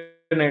overlay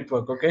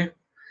network. Okay,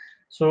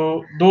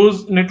 so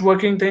those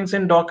networking things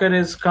in Docker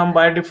is come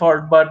by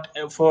default, but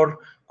for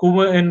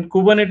in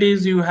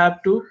Kubernetes you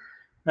have to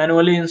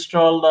manually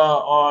install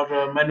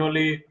or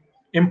manually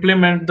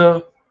implement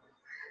the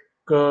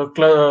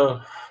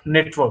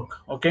network.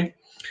 Okay,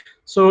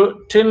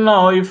 so till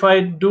now, if I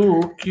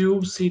do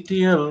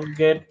kubectl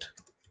get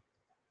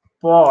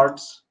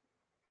pods,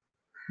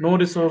 no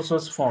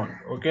resources found.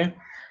 Okay,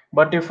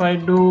 but if I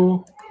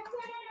do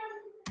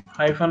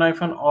hyphen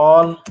hyphen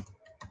all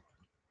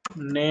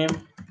name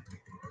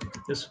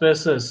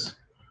spaces,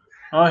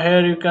 now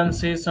here you can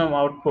see some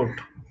output.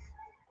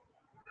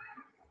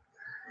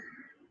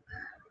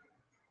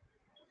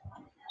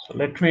 So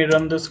let me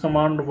run this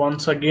command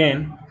once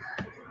again.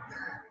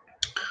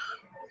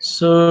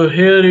 So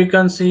here you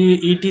can see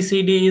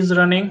etcd is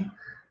running.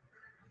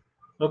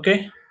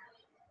 Okay,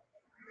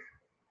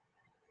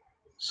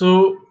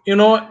 so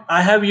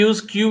I have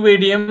used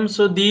kubeadm,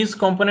 so these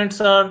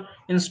components are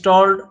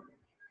installed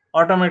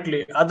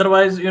automatically.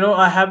 Otherwise,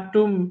 I have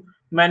to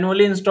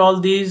manually install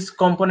these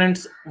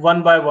components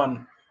one by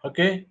one.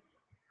 Okay,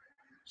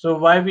 so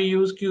why we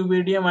use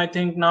kubeadm, I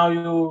think now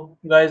you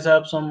guys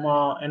have some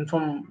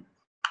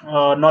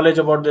knowledge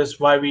about this,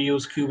 why we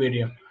use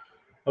kubeadm.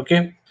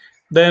 Okay,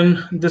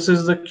 then this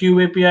is the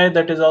kube api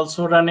that is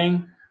also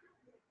running.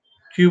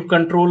 Kube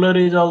controller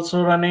is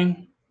also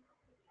running.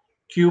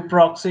 Kube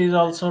proxy is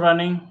also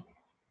running.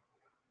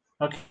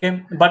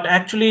 Okay, but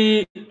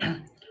actually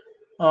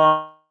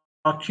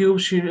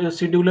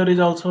scheduler is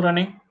also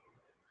running.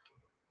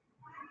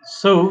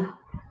 So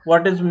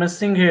what is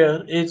missing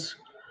here is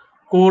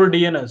core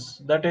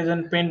DNS, that is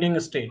in pending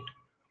state.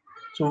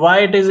 So why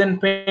it is in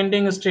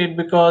pending state?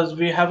 Because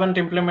we haven't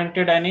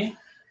implemented any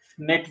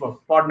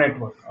pod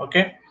network.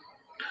 Okay,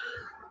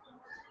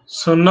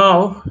 so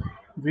now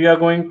we are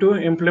going to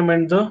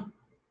implement the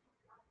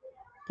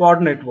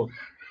pod network.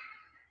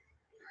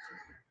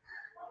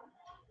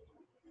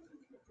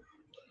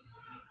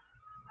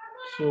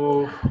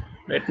 So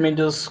let me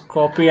just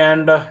copy,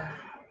 and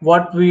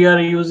what we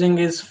are using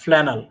is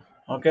Flannel.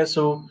 Okay,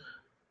 so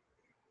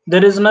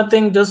there is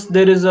nothing, just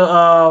there is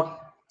a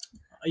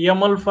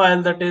YAML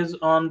file that is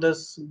on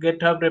this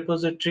GitHub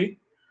repository.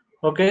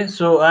 Okay,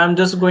 so I'm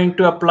just going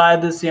to apply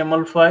this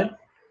YAML file,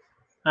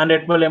 and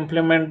it will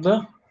implement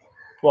the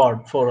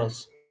pod for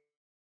us.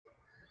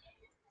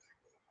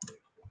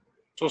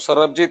 So,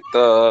 Sarabjit,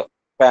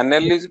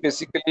 panel is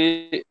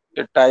basically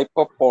a type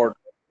of pod.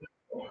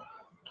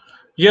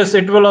 Yes,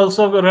 it will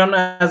also run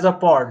as a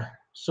pod.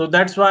 So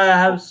that's why I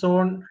have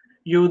shown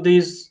you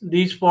these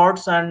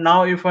pods, and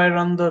now if I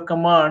run the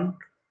command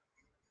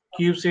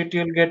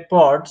kubectl get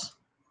pods,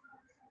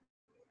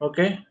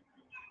 okay,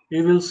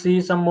 you will see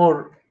some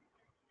more.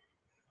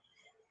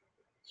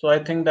 So I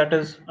think that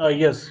is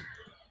yes.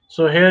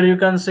 So here you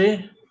can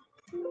see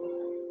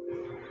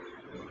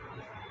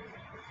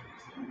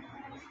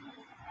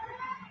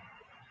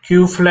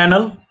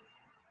flannel.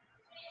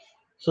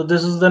 So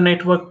this is the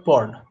network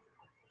pod.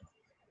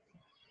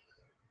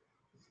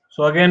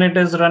 So again, it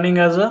is running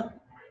as a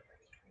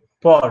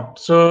pod.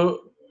 So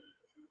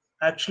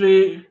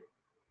actually,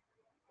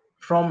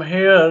 from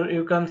here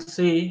you can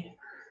see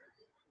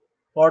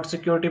pod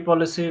security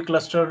policy,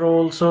 cluster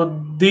rule.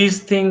 So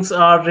these things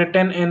are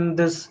written in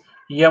this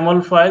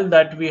YAML file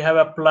that we have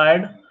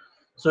applied.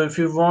 So if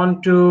you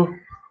want to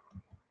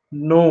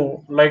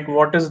know like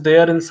what is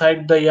there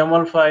inside the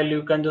YAML file,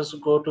 you can just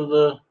go to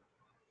the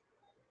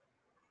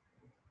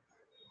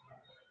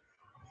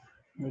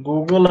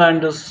Google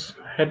and just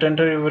hit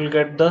enter. You will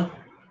get the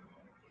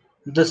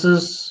this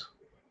is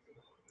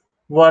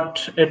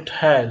what it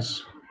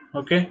has.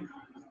 Okay,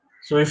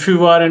 so if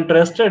you are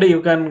interested,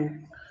 you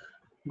can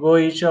go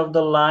each of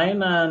the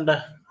line and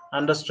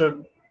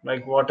understood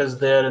like what is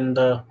there in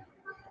the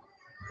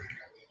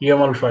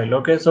YAML file.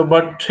 Okay, so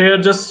but here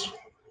just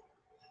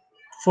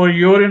for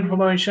your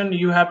information,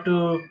 you have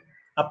to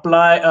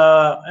apply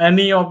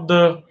any of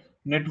the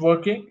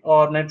networking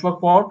or network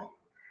port,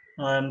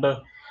 and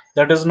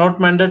that is not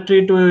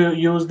mandatory to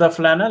use the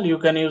flannel. You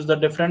can use the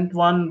different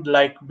one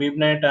like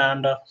BeebNet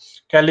and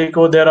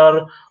Calico. There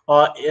are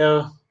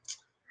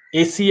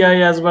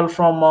ACI as well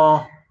from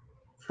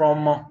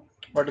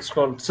what is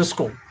called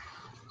Cisco.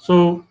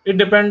 So it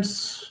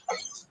depends.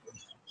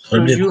 So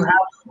Rajit, you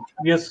have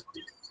yes.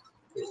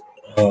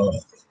 uh,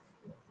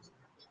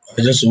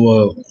 I just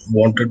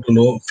wanted to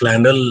know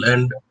flannel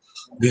and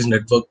these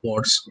network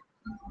pods.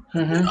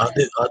 Mhm. Are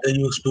they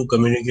used to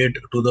communicate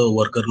to the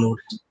worker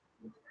nodes?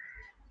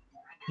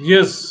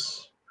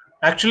 Yes,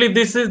 actually,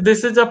 this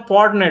is a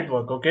pod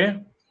network. Okay,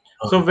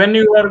 Uh, so when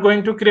you are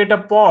going to create a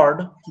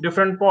pod,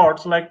 different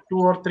pods like two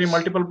or three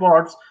multiple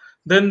pods,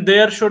 then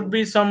there should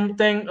be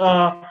something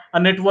a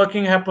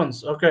networking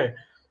happens. Okay,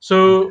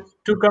 so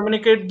to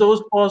communicate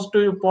those pods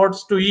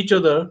to each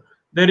other,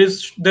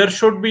 there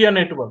should be a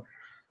network.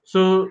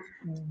 So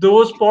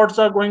those pods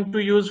are going to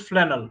use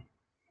flannel.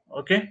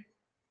 Okay,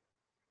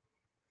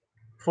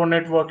 for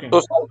networking.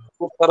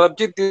 So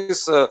Sarabjit,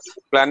 this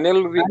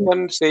Planel, we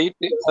can say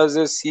it as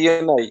a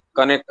CNI,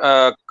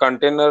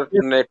 container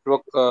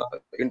network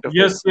interface.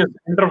 Yes, yes,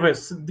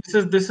 interface.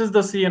 This is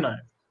the CNI.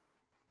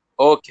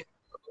 Okay,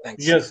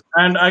 thanks. Yes,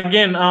 and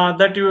again,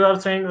 that you are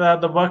saying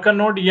the worker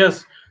node,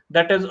 yes,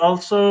 that is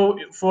also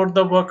for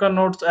the worker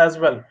nodes as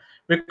well.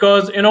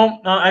 Because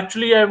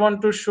actually, I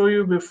want to show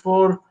you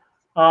before.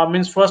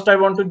 Means first, I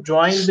want to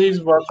join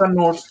these worker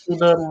nodes to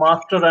the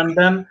master, and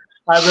then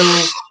I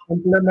will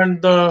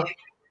implement the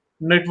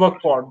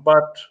network pod.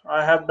 But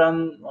I have done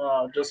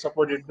just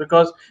support it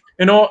because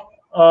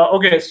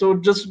okay, so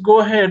just go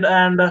ahead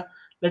and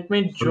let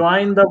me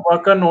join the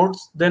worker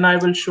nodes. Then I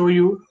will show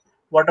you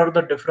what are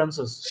the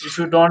differences if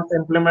you don't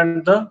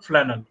implement the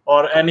flannel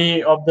or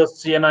any of the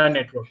CNI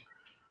network.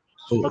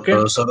 so, Okay.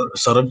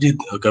 Sarabjit,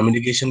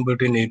 communication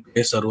between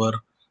API server,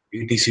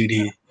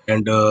 etcd,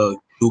 and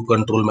kube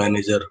control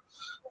manager,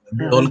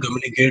 they all Mhm.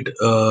 communicate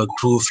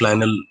through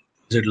flannel.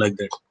 Is it like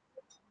that?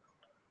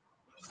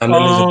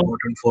 Flannel is uh,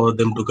 important for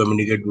them to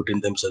communicate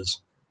between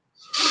themselves.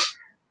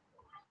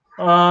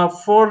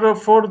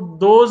 for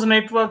those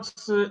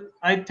networks,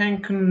 I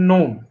think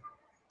no.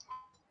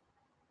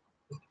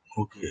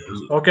 Okay.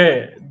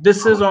 Okay,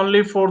 this is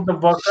only for the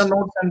worker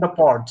nodes and the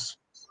pods.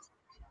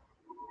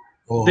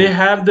 They Oh,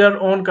 have their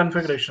own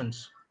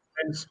configurations.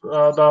 Means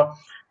uh,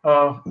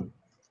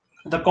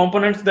 the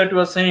components that you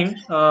are saying,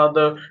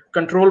 the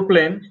control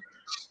plane,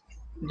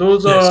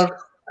 those yes. are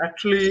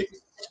actually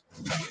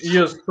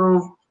yes.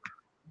 So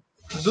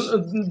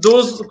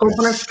those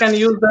components can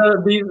use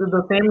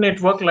the same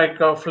network like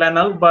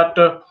flannel, but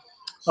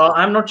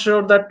I'm not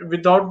sure that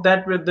without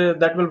that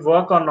that will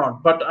work or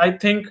not. But I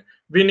think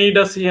we need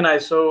a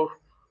CNI. So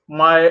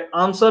my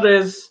answer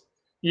is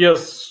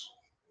yes,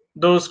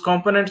 those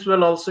components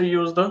will also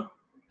use the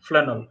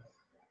flannel.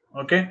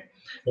 Okay,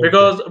 Okay.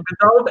 because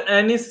without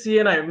any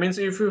CNI, means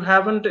if you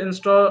haven't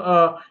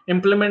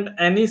implement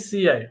any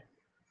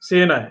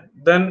CNI,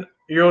 then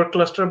your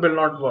cluster will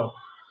not work.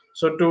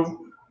 So to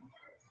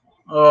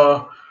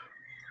uh,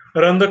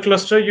 run the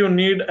cluster, you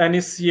need any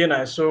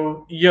CNI.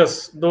 So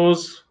yes,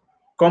 those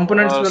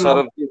components will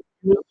also Sarabjit,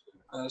 use.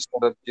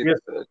 Sarabjit, Yes.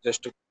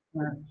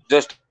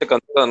 just a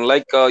concern.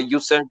 Like you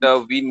said,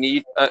 we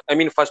need. I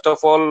mean, first of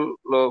all,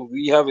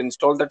 we have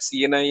installed that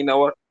CNI in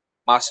our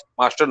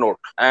master node,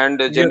 and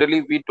Yes.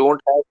 generally we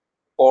don't have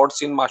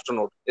pods in master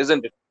node,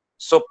 isn't it?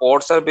 So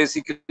pods are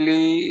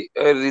basically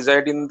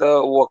reside in the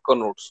worker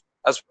nodes,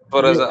 as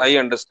far as I Yes.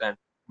 understand.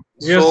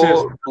 Yes. So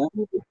Yes. do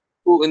we need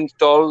to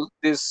install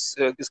this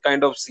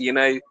kind of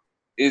CNI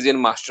is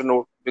in master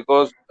node?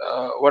 Because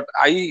what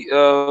I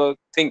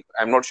think,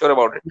 I'm not sure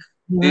about it.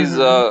 These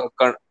Mhm.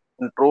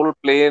 control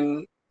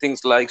plane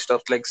things like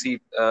stuff like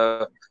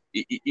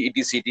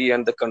etcd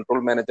and the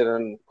control manager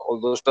and all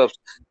those stuff,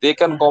 they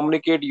can Mhm.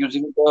 communicate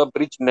using the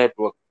bridge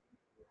network,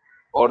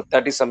 or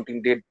that is something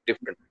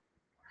different.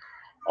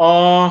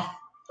 Uh,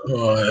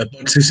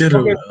 But Sisir,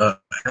 okay.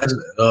 as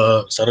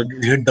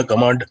Sarojit hit the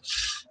command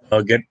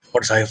get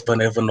pods hyphen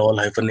hyphen all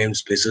hyphen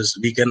namespaces,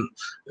 we can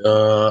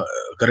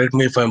correct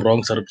me if I'm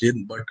wrong,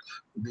 Sarojit, but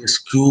this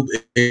Cube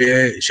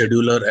API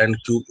scheduler and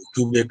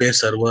Cube API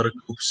server,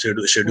 Cube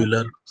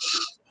scheduler,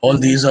 all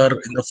Mhm. these are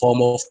in the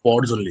form of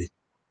pods only.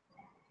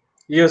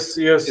 Yes, Is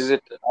yes.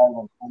 it?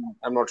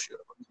 I'm not sure.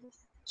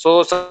 So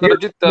Yes,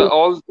 Sarojit, yes,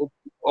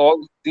 all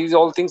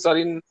all things are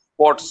in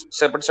pods,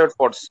 separate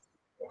pods.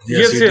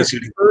 Yes, yes.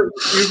 etcd.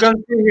 You can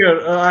see here,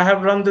 I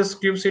have run this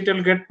kubectl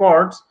get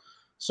pods.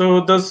 So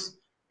this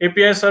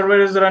API server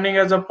is running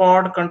as a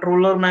pod,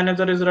 controller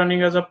manager is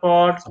running as a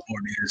pod,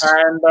 Support, yes.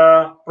 and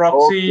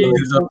proxy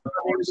Okay. is These are also the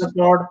running as pods. a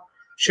pod,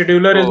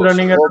 scheduler is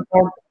running as So a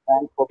pod,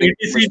 thanks for the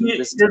information. ATCD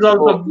This is so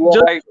also you are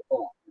just, right.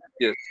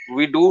 Yes,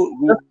 we do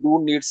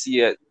need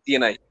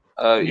CNI.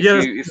 If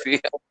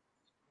yes,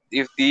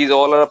 if these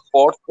all are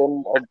pods,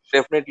 then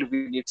definitely we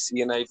need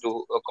CNI to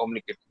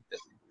communicate with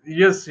them.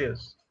 yes.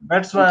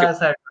 That's Okay. why I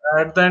said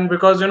at the end,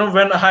 because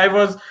when I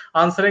was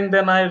answering,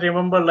 then I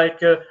remember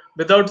like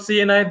without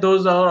CNI,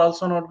 those are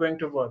also not going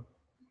to work.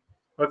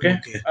 Okay,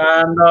 Okay.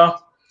 and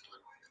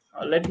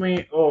let me.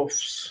 Oh,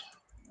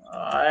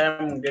 I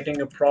am getting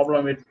a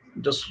problem. It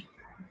just,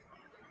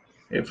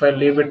 if I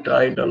leave it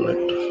idle,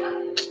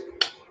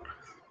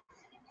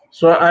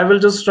 so I will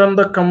just run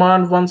the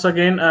command once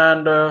again,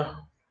 and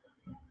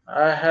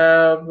I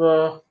have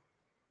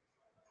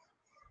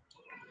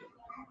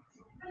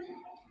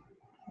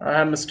I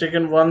have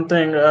mistaken one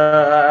thing.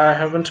 I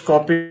haven't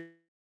copied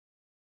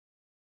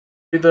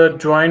the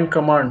join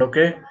command.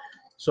 Okay,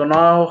 so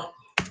now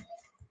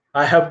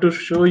I have to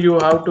show you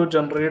how to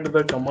generate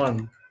the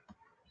command.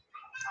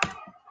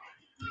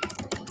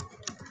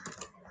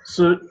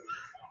 So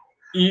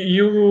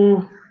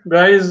you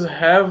guys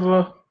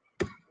have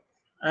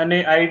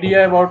any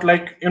idea about,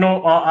 like,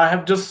 I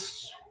have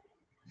just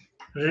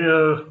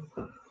uh,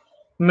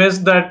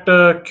 missed that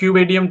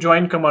kubeadm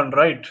join command,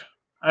 right?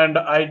 And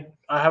I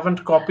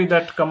haven't copied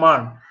that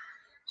command.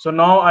 So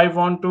now I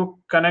want to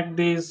connect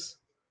these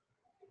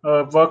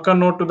worker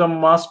node to the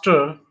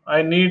master.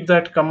 I need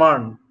that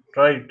command,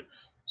 right?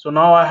 So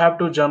now I have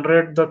to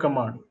generate the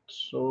command.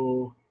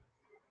 So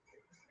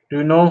do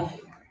you know?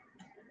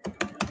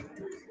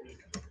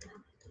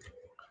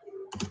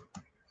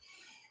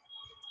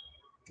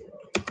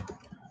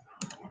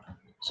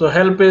 So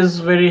help is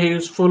very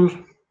useful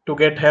to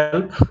get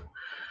help.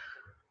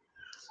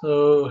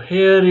 So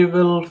here you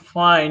will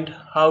find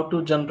how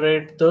to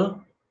generate the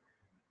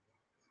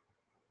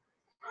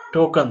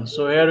token.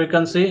 So here you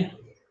can see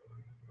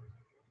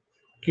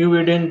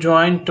kubeadm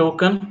join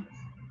token,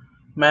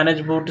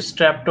 manage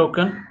bootstrap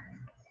token.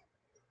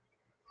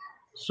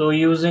 So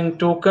using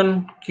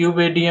token,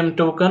 kubeadm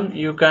token,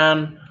 you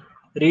can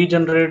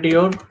regenerate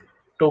your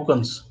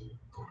tokens.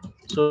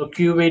 So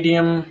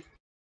kubeadm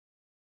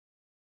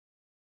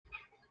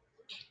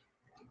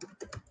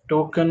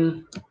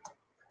token,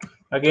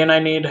 again I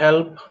need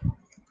help.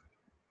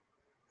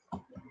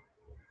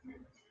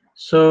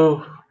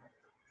 So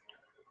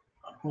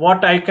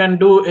what I can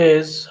do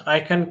is I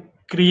can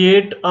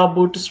create a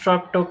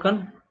bootstrap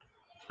token,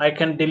 I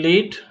can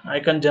delete, I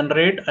can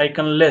generate, I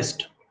can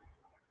list.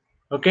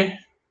 Okay,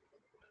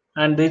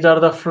 and these are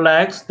the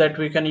flags that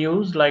we can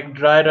use, like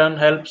dry run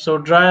help. So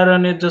dry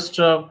run is just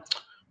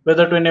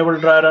whether to enable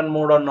dry run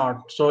mode or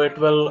not. So it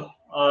will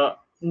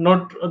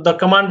not, the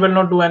command will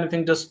not do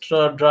anything, just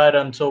dry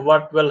run. So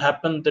what will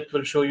happen, that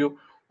will show you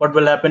what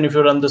will happen if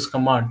you run this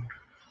command.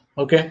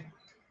 Okay,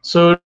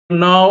 so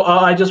now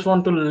I just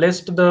want to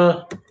list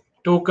the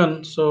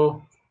token.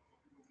 So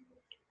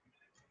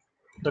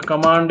the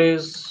command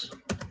is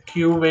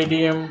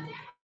kubeadm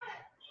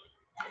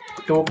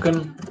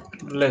token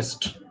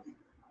list.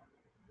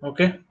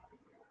 Okay,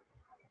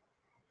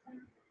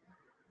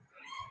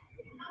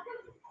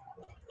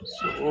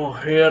 so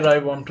here I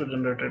want to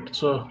generate it.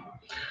 So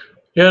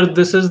here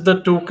this is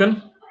the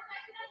token.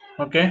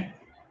 Okay,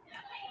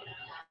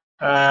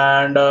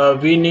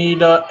 and we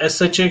need a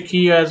SHA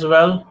key as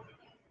well.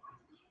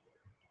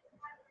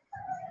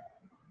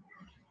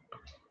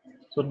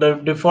 So the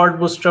default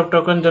bootstrap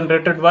token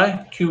generated by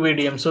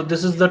kubeadm. So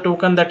this is the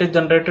token that is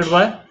generated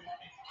by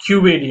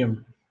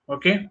kubeadm.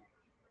 Okay,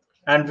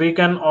 and we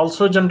can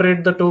also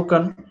generate the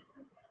token,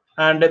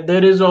 and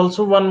there is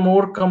also one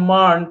more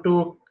command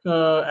to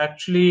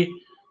actually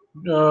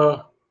uh,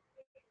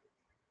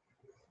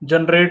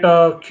 generate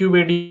a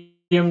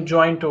kubeadm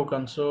join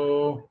token.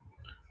 So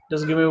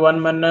just give me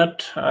 1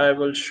 minute, I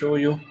will show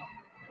you.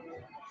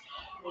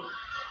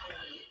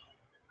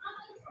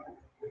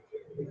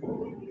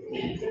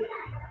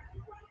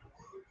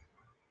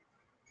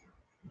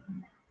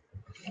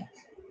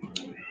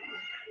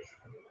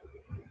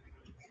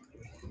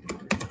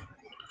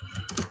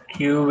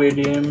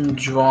 Kubeadm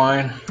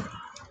join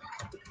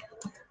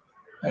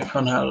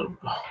hyphen help.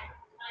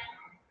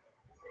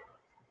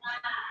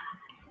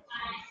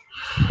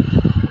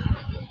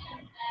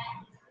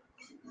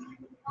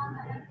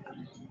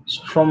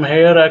 So from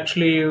here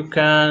actually you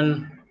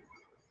can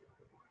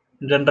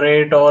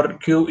generate, or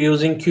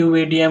using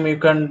kubeadm you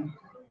can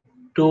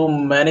do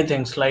many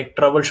things like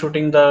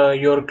troubleshooting the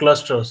your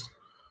clusters.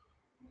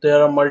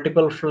 There are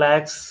multiple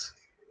flags.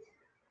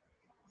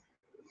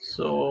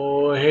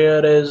 So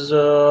here is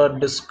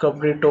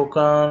discovery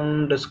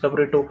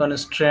token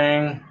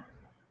string.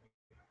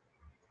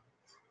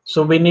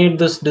 So we need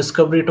this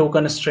discovery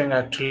token string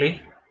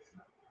actually.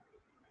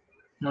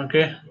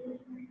 Okay.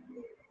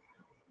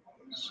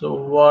 So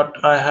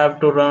what I have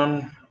to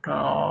run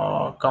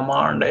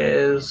command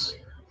is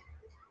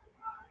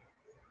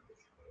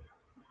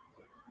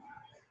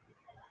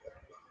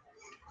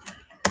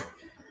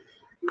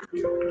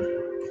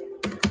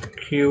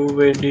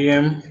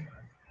kubeadm.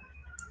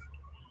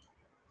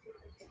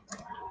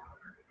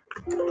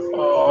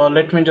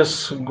 Let me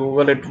just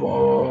Google it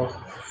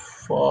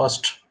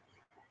first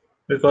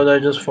because I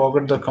just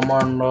forgot the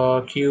command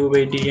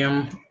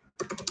kubeadm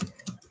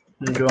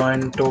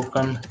join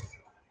token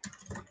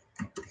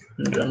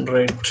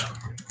generate.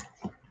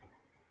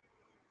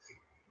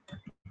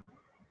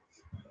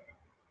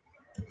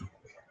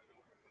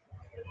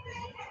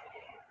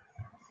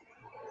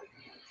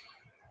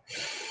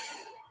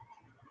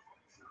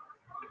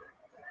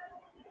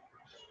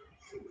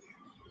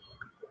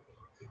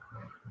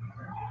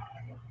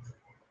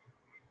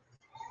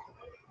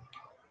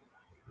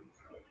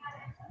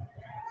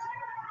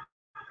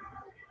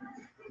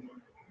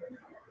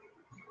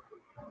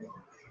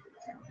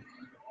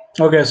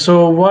 Okay,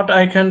 so what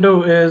I can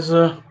do is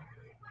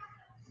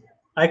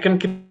I can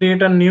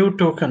create a new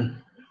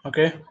token.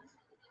 Okay,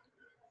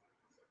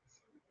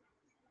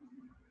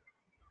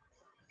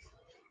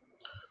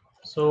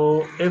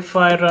 so if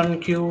I run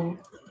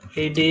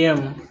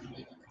kubeadm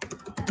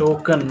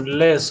token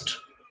list,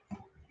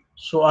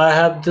 so I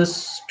have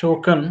this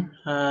token,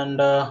 and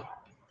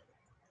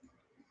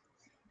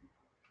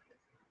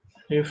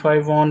if I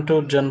want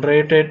to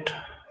generate it,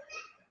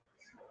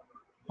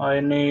 I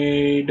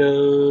need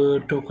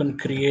token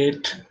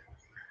create.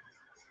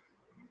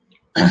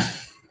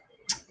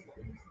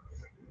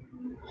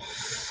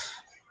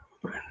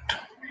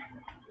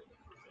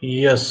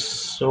 Yes,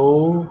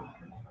 so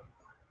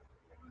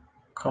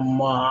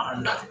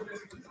command.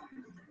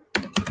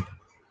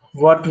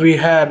 What we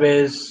have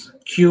is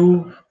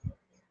kubeadm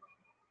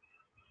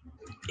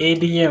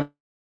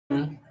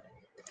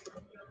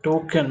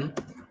token.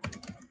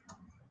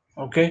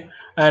 Okay,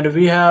 and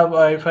we have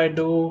if I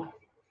do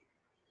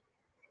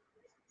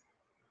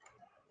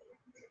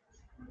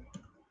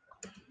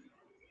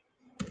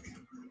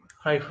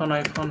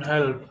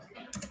 -help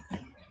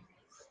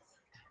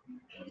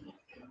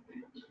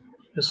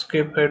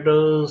escape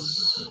headers.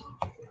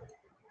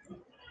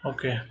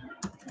 Okay,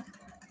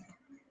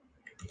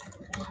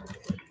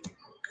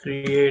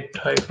 create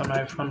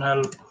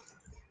 -help.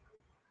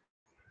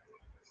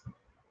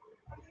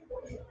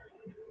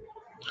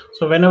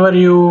 So whenever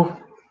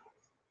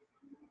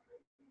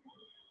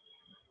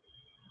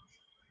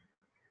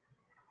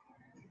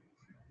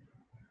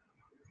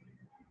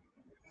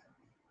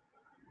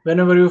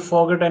you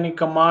forget any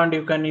command,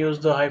 you can use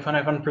the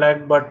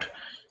 -flag, but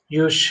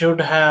you should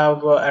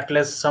have at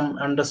least some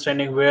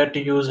understanding where to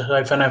use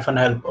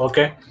 -help.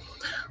 Okay,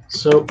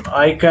 so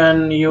I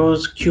can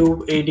use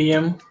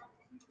kubeadm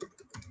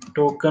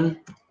token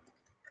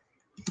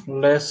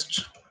list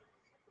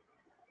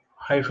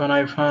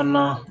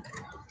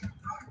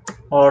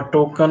or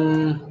token.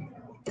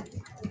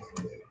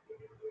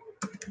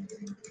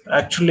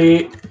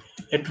 Actually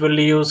it will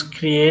use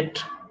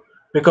create,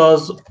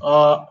 because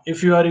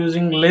if you are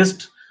using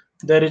list,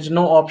 there is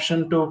no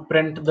option to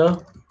print the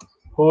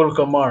whole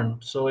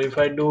command. So if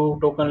I do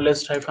token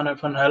list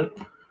 -help,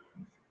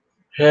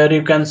 here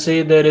you can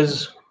see there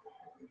is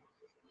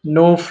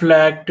no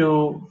flag to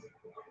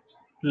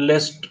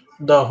list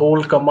the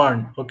whole command.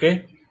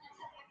 Okay,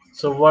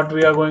 so what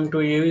we are going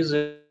to use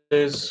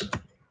is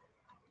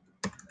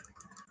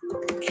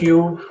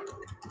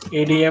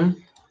kubeadm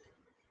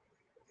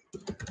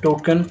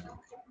token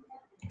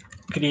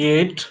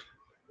create,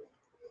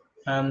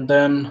 and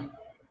then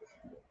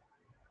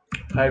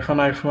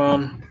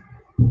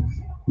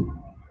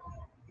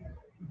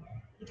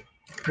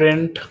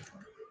print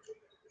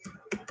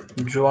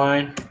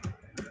join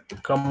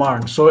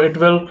command. So it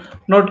will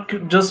not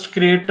just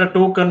create a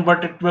token,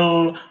 but it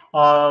will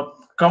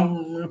come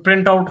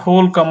print out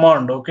whole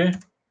command. Okay,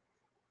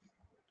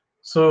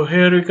 so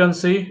here you can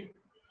see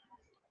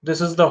this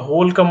is the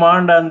whole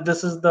command, and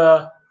this is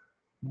the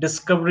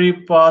discovery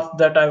path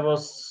that I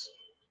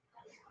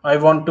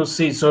want to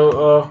see. So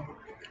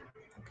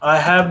I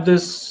have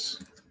this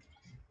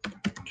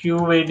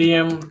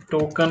kubeadm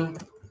token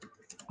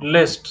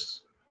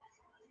lists.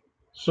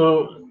 So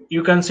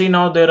you can see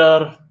now there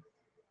are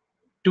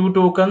two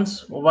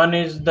tokens. One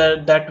is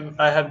that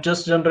I have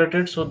just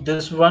generated, so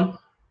this one,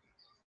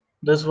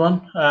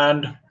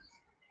 and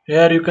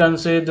here you can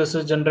see this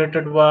is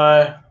generated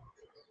by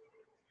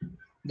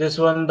this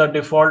one, the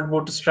default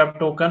bootstrap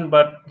token,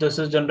 but this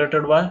is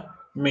generated by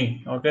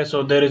me. Okay,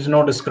 so there is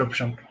no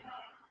description.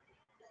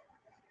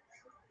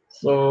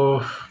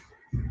 So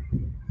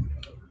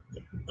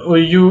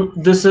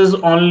this is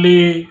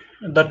only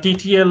the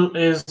TTL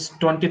is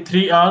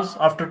 23 hours.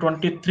 After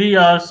 23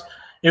 hours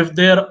If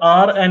there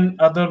are any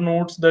other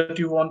nodes that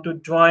you want to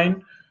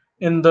join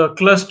in the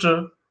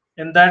cluster,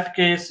 in that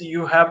case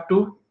you have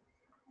to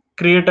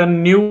create a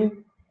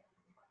new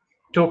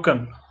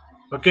token.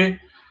 Okay,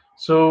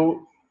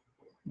 so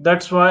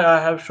that's why I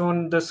have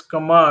shown this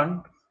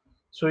command.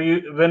 So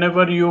you,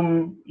 whenever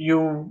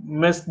you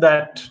miss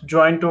that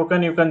join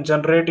token, you can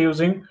generate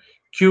using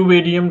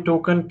kubeadm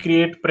token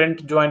create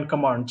print join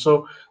command.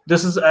 So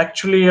this is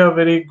actually a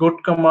very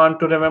good command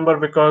to remember,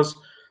 because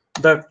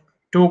the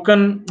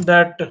token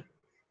that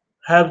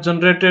have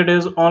generated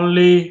is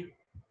only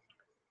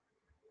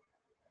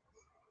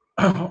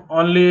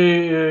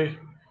only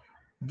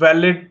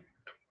valid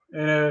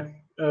uh,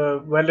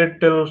 valid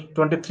till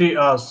 23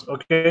 hours.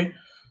 Okay,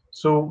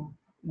 so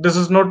this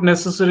is not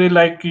necessary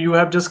like you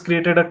have just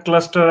created a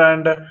cluster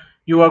and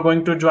you are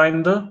going to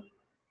join the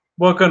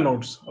worker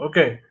nodes.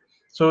 Okay,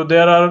 so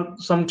there are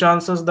some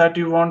chances that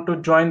you want to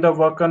join the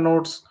worker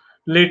nodes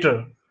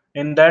later.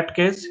 In that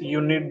case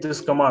you need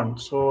this command.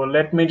 So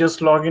let me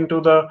just log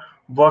into the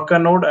worker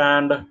node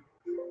and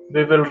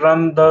we will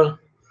run the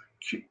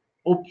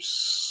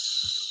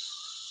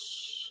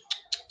oops,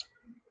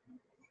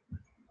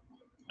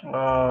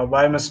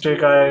 by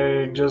mistake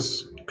I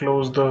just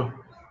closed the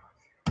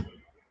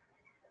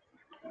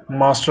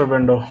master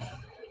window.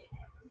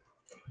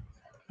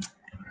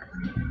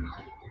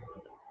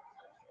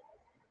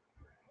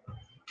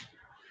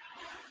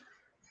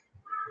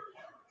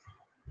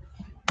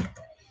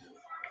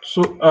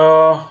 So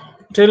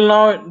till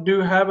now do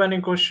you have any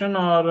question,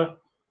 or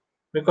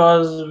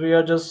because we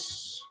are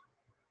just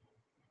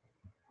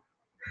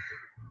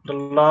the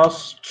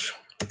last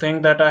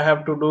thing that I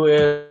have to do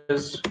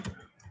is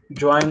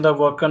join the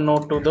worker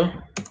node to the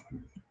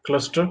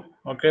cluster.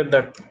 Okay,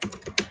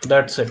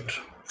 that's it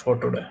for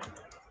today.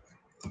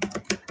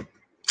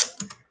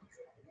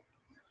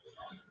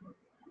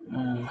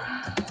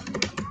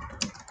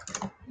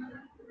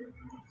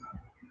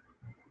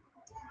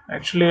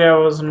 Actually I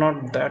was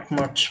not that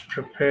much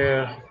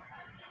prepared.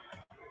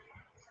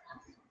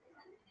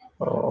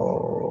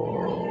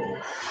 Oh.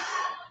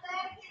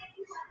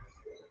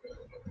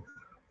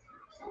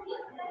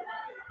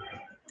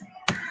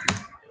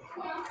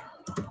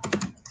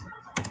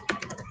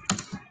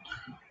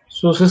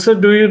 So sister,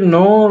 do you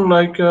know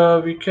like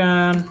we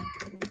can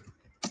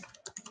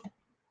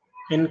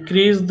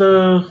increase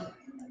the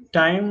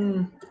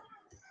time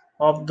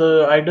of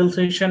the idle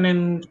session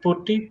in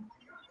Putty?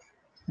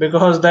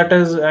 Because that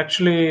is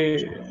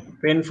actually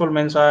painful,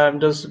 means I am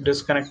just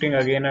disconnecting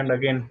again and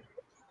again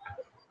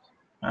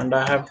and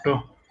I have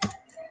to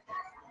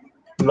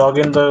log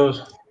in the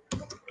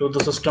to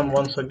the system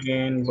once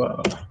again.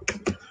 But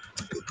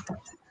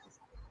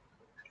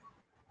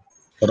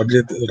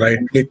Sarabjit, right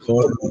click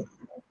on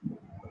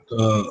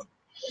uh,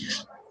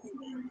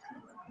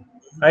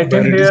 I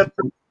think where it is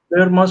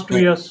there must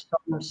be a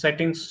some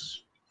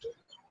settings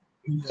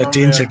change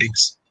somewhere.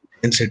 settings.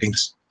 Change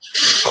settings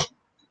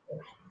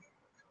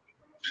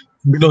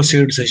below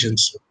shared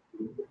sessions.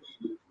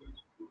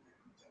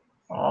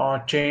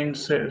 Change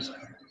says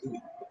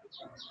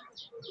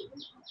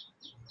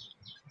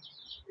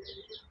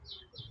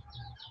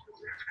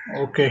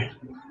okay.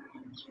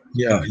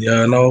 Yeah,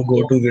 yeah. Now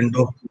go to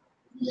window.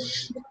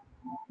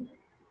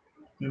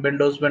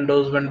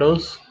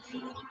 Windows.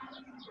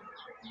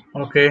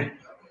 Okay,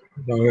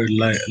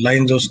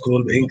 Lines of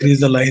scroll.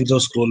 Increase the lines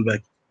of scroll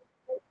back.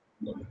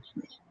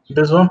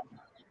 this one.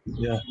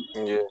 Yeah.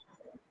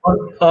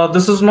 Yeah.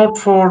 This is not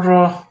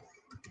for.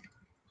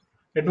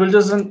 It will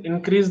just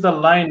increase the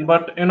line,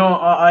 but you know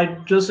I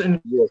just Yes.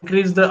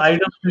 increase the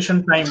idle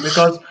session time,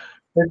 because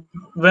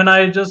when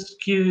I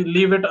just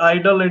leave it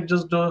idle, it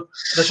just the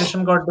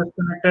session got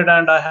disconnected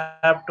and I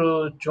have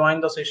to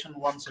join the session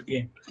once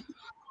again.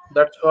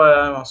 That's why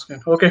I'm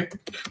asking. Okay,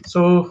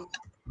 so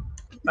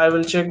I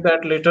will check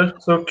that later.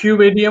 So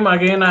kubeadm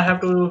again I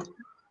have to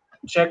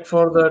check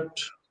for that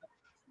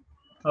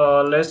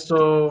list.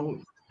 So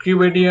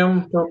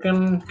kubeadm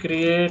token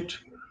create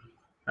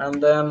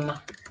and then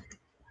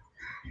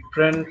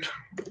print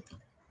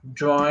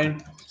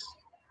join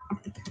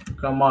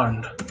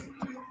command.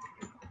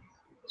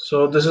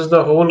 So this is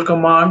the whole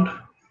command,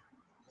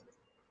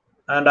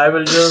 and I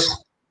will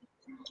just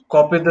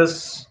copy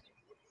this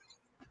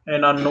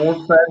in a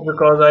notepad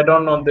because I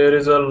don't know there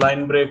is a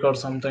line break or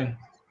something.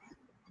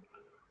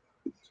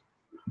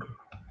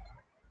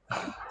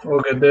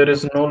 Okay, there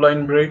is no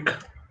line break.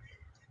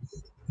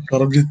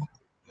 Sarabjit,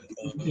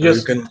 Yes.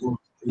 you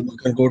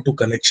can go to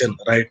connection.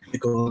 Right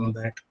click on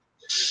that.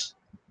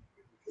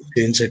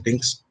 Change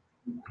settings.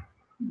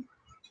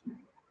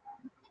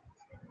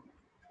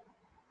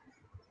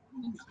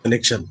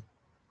 Connection.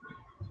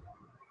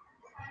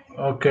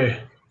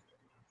 Okay.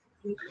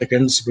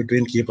 Seconds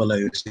between keep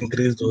alive.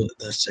 Increase the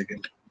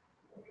second.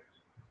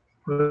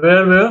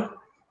 Where?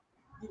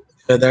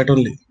 Yeah, that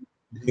only.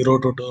 Zero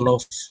to turn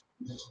off.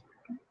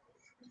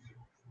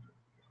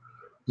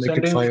 Make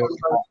it Sending 5.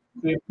 for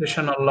keep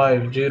session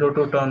alive. 0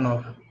 to turn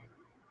off.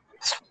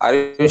 Are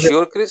you Okay.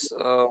 sure, Chris?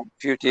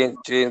 If you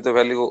change the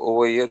value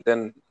over here,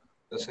 then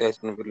the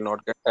session will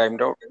not get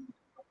timed out.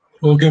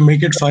 Okay,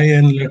 make it 5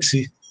 and let's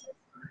see.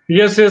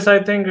 Yes, I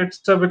think it's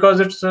because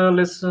it's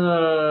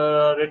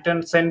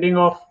written sending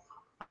of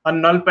a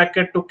null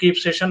packet to keep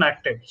session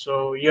active.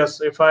 So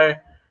yes, if I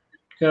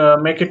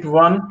make it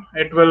 1,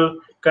 it will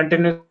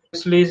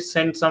continuously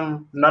send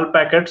some null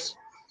packets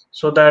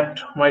so that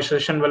my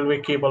session will be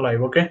keep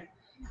alive. Okay,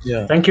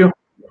 Yeah. thank you.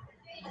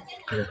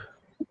 Yeah.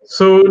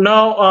 So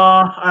now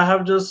I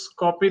have just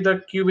copied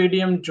the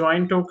kubeadm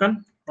join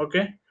token.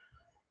 Okay,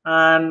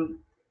 and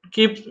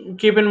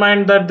keep in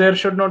mind that there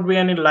should not be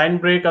any line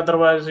break,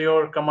 otherwise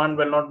your command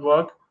will not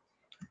work.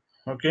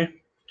 Okay,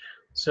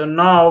 so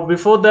now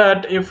before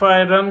that, if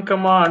I run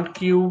command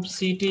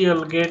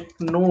kubectl get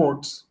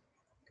nodes,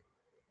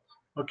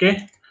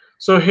 okay,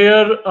 so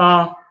here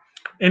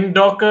in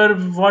Docker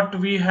what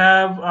we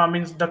have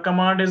means the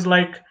command is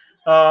like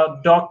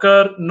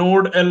docker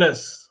node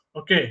ls.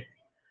 Okay,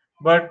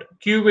 but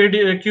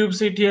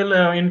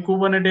kubectl in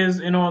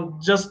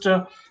Kubernetes, just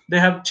they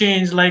have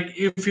changed. Like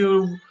if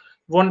you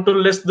want to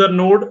list the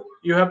node,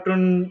 you have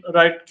to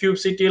write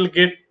kubectl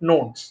get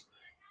nodes,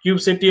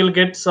 kubectl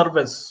get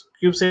service,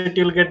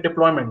 kubectl get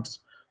deployments.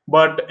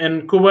 But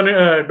in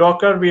Kubernetes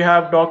Docker, we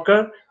have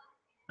docker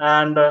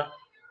and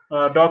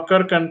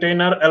docker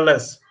container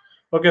ls.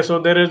 Okay, so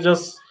there is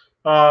just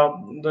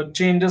the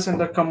changes in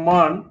the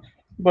command,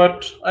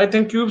 but I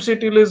think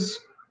kubectl is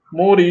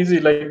more easy.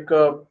 Like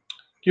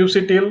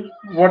kubectl,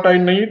 what I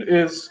need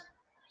is,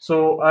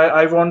 so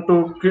I want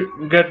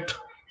to get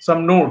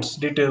some nodes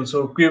details,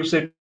 so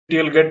kubectl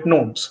get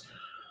nodes.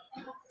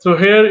 So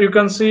here you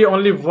can see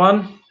only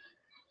one,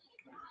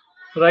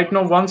 right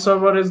now one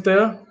server is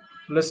there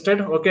listed,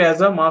 okay,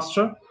 as a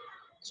master.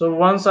 So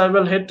once I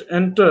will hit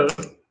enter,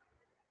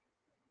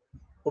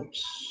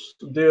 oops,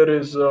 there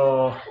is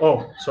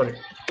oh sorry,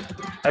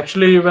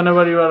 actually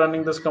whenever you are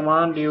running this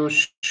command, you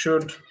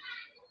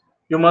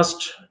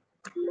must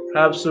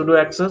have sudo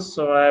access.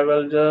 So I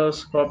will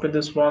just copy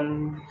this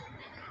one.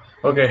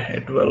 Okay,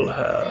 it will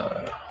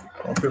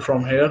copy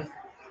from here,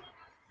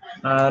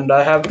 and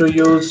I have to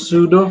use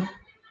sudo.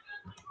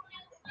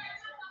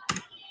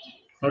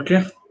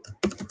 Okay,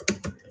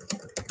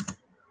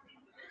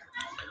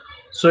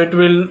 so it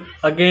will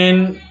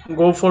again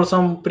go for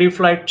some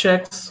pre-flight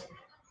checks,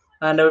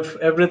 and if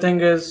everything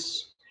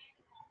is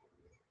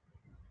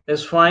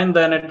fine,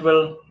 then it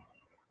will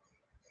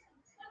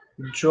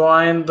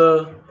join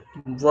the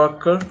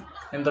worker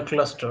in the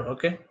cluster.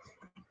 Okay,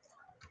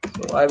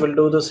 so I will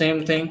do the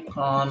same thing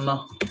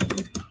on,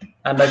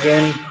 and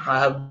again I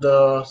have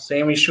the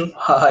same issue.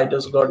 I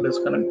just got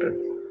disconnected.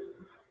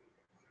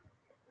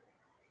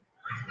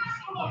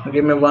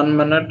 Give me 1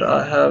 minute.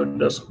 I have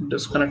just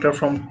disconnected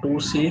from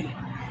 2C.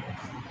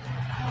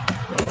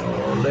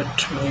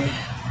 Let me.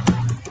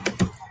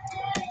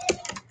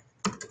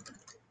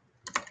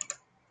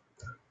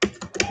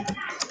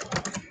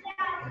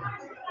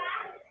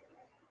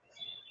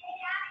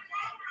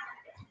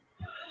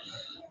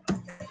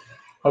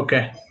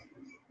 Okay,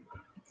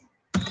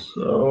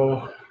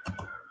 so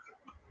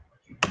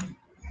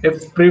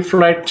if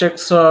pre-flight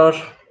checks are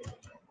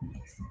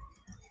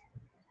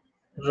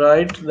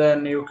right,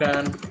 then you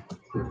can.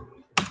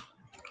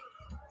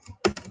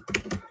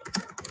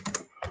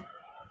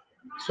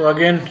 So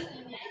again,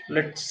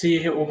 let's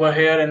see over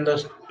here in the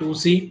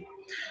 2C.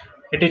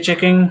 It is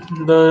checking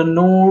the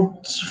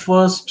nodes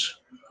first,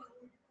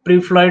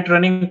 pre-flight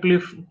running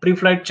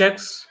pre-flight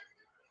checks,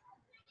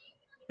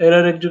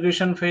 error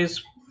execution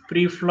phase,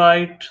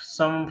 pre-flight,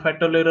 some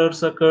fatal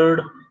errors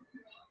occurred.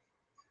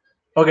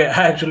 Okay,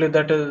 actually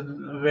that is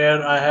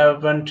where I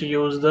haven't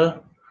used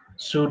the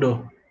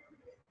sudo.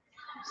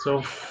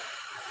 So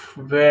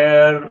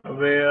where?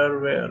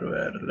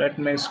 Let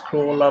me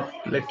scroll up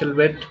a little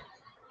bit.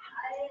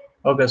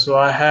 Okay, so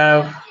I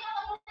have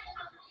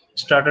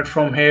started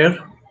from here.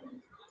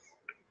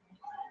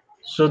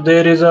 So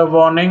there is a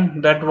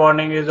warning. That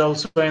warning is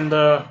also in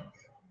the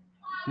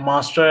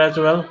master as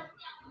well.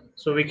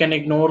 So we can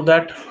ignore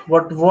that.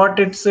 What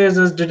it says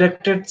is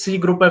detected C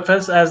group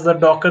FS as the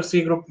Docker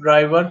C group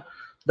driver.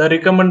 The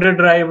recommended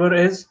driver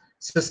is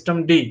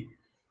system D.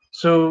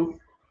 So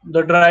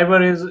the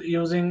driver is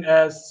using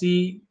as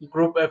C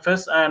group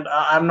FS, and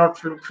I'm not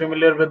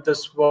familiar with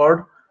this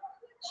word.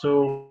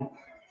 So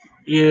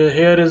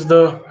here is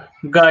the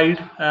guide,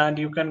 and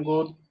you can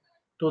go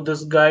to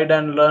this guide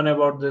and learn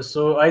about this.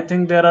 So I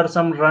think there are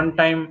some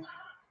runtime,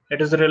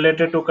 it is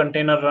related to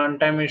container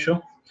runtime issue,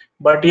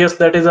 but yes,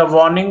 that is a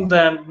warning,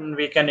 then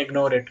we can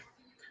ignore it.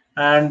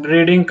 And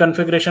reading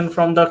configuration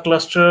from the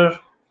cluster,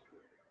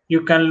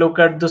 you can look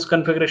at this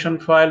configuration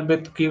file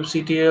with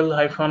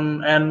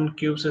kubectl-n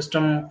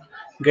kubesystem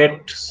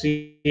get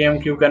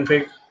cm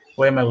kubeconfig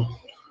oml.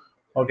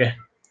 Okay,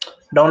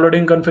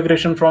 downloading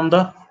configuration from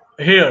the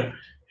here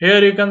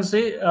you can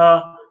see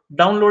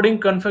downloading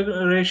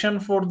configuration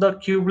for the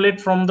kubelet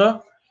from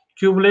the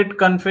kubelet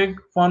config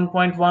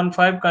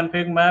 1.15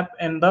 config map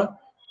in the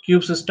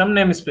kube system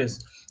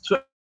namespace.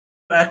 So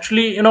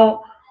actually,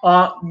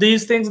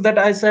 these things that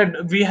I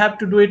said, we have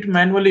to do it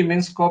manually,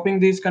 means copying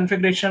these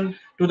configuration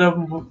to the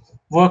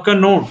worker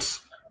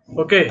nodes.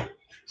 Okay,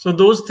 so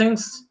those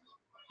things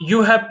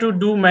you have to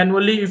do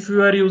manually if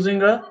you are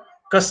using a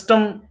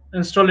custom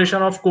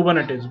installation of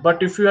Kubernetes.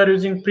 But if you are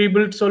using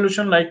pre-built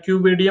solution like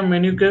kubeadm,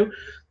 MenuCube,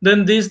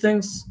 then these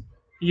things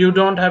you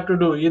don't have to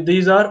do.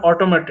 These are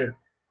automated.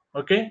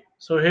 Okay,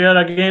 so here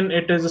again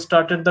it is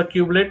started the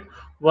kubelet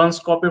once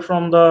copy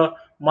from the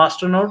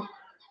master node,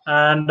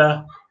 and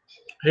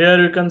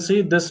here you can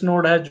see this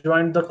node has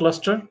joined the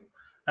cluster,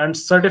 and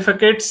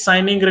certificate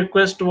signing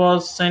request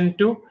was sent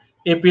to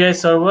API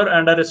server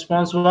and a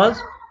response was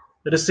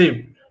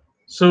received.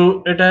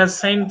 So it has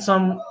sent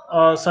some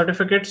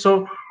certificate.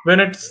 So when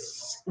it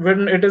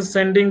is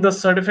sending the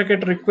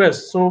certificate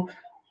request, so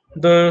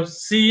the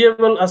CA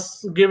will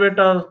give it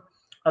a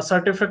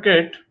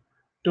certificate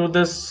to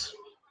this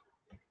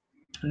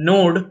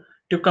node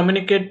to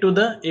communicate to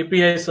the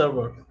API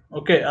server.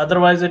 Okay,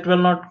 otherwise it will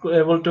not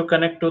able to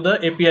connect to the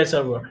API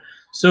server.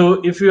 So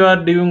if you are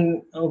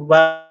doing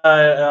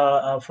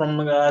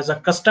from as a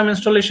custom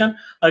installation,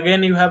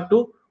 again you have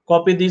to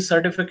copy these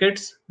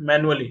certificates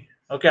manually.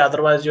 Okay,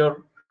 otherwise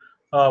your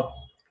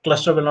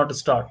cluster will not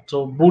start.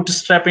 So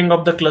bootstrapping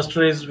of the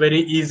cluster is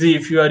very easy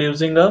if you are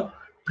using a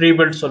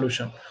pre-built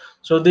solution.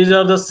 So these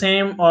are the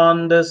same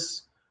on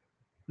this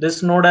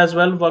node as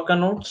well, worker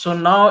node. So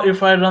now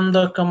if I run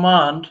the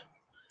command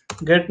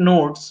get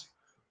nodes,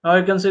 now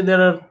you can see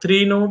there are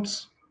three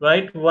nodes,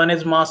 right? One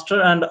is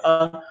master, and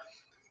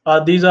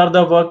these are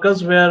the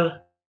workers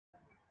where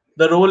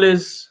the role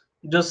is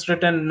just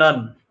written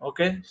none.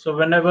 Okay, so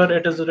whenever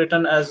it is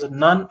written as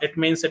none, it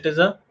means it is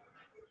a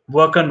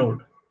worker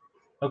node.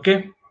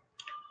 Okay,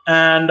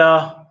 and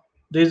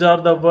these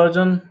are the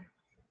version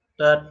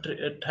that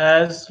it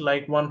has,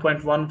 like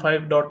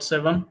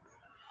 1.15.7.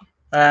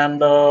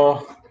 And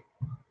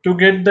to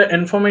get the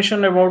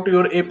information about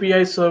your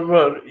API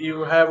server,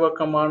 you have a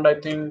command, I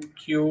think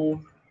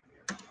kubeadm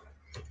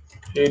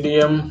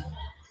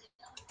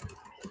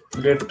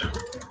get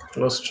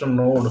cluster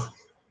node,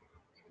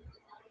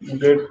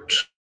 get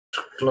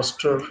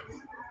cluster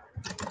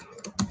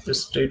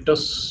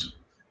status.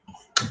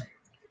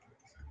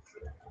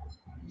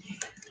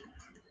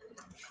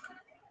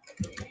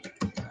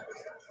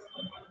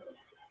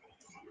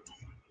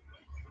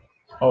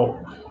 Oh,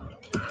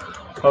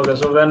 okay,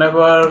 so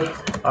whenever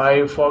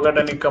I forget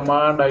any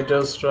command, I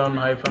just run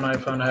hyphen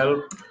hyphen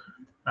help,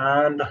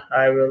 and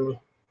I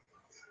will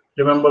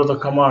remember the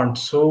command.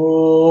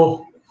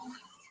 So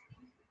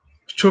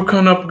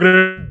token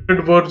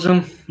upgrade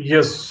version,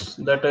 yes,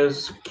 that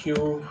is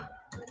kubeadm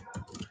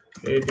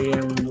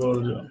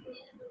version.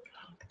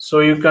 So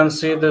you can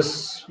see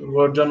this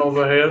version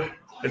over here.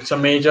 It's a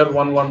major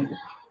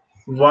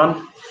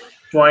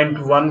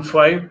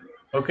 111.15.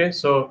 Okay,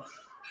 so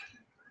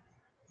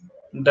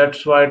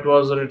that's why it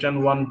was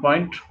written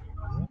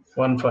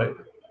 1.15.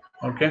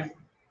 Okay,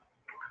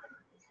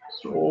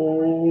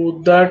 so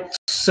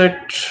that's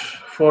it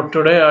for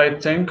today, I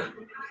think.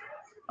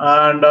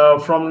 And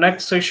from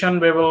next session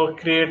we will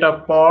create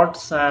a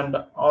pods and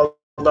all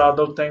the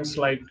other things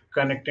like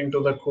connecting to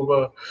the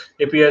Kubernetes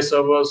API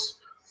servers.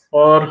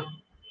 Or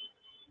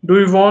do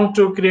you want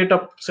to create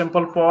a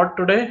simple pod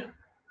today?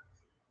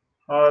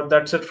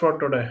 That's it for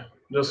today.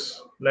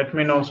 Just let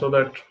me know so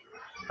that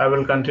I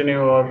will continue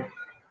or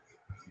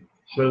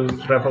we'll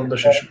wrap up the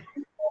session.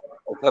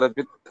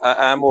 Sarabjit,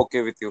 I am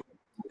okay with you.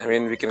 I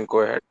mean, we can go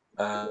ahead.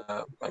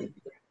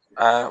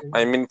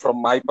 I mean,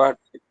 from my part,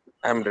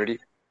 I'm ready.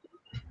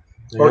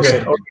 Yes, Okay.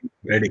 sir.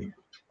 Ready.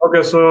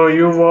 Okay. So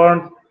you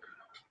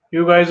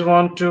guys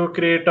want to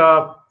create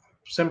a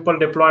simple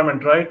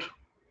deployment, right?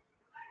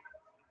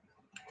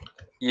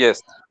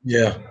 Yes.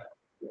 Yeah.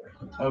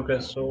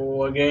 Okay.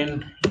 So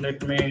again,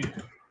 let me.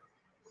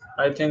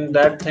 I think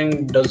that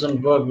thing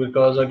doesn't work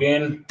because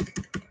again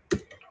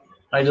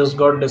I just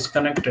got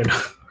disconnected.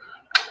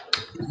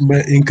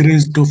 But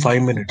increase to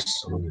 5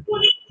 minutes.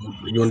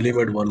 You only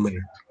made 1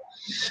 minute.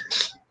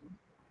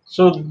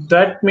 So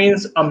that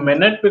means a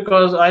minute,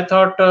 because I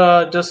thought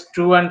just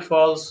true and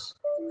false.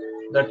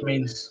 That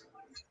means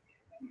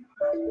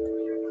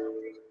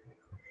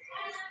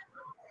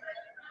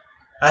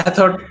I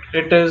thought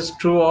it is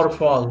true or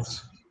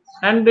false,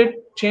 and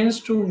it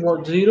changed to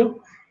what,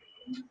 zero?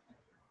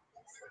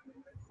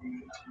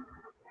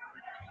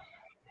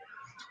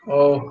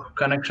 Oh,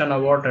 connection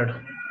aborted.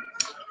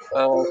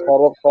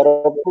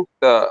 Sarabjit,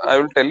 I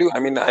will tell you. I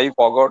mean, I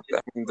forgot. I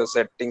mean, the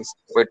settings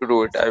way to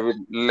do it. I will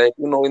let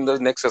you know in the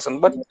next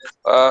session. But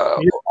uh,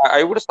 Yeah.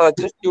 I would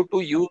suggest you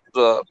to use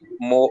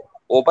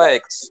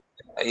MobaX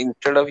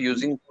instead of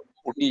using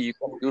Putty. You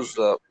can use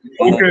Okay,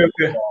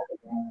 okay.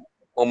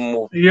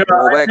 Yeah, I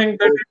MobaX think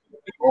that it's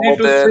easy over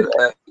to there.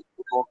 switch.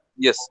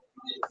 Yes,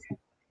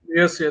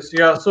 Yes, yes,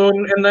 yeah. So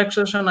in next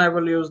session, I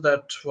will use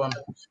that one.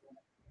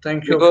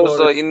 Thank you because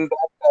for it. in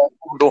that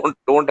you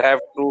don't have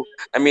to.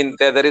 I mean,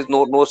 there is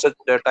no such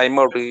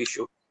timeout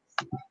issue.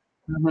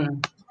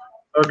 Mhm.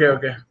 Okay,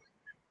 okay.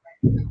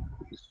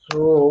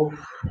 So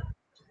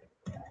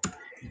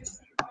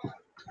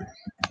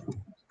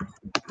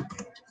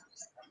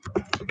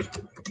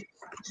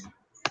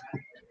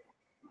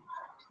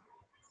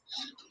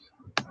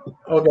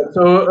okay,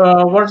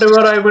 so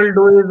whatever I will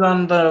do is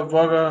on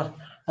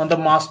on the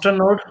master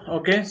node.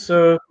 Okay,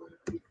 so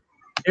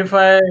if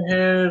I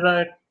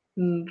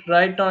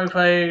right now, if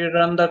I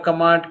run the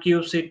command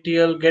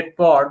kubectl get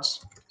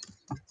pods,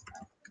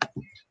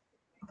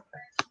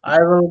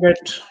 I will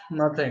get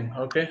nothing.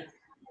 Okay,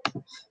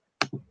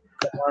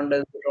 command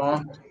is wrong.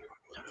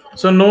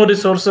 So no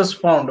resources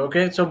found.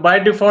 Okay, so by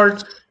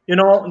default,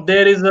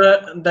 there is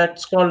a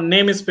that's called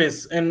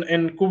namespace.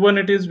 In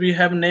Kubernetes, we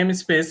have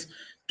namespace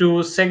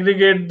to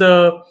segregate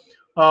the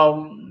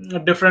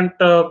different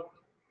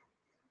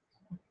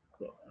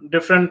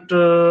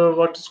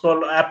what is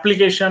called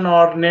application,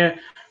 or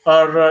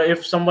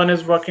if someone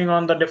is working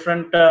on the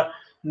different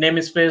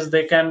namespace,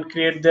 they can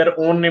create their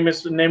own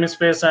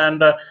namespace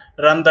and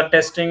run the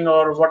testing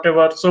or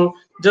whatever. So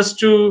just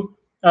to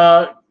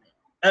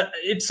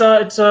it's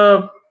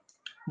a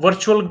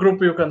virtual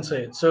group, you can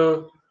say.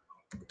 So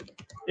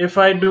if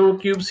I do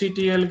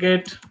kubectl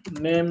get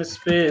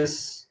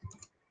namespace,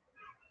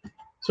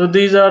 so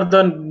these are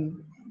the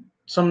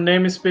some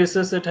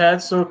namespaces it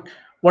has. So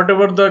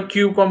whatever the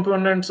cube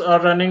components are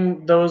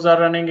running, those are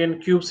running in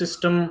cube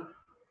system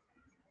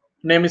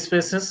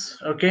namespaces.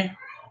 Okay,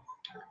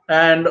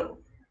 and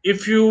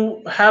if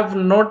you have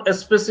not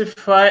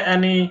specify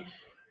any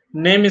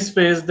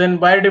namespace, then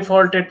by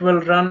default it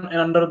will run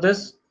under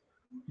this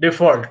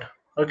default.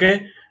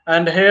 Okay,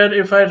 and here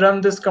if I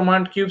run this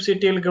command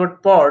kubectl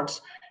get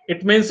pods,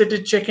 it means it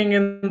is checking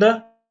in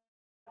the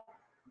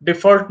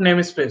default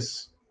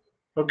namespace.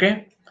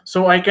 Okay,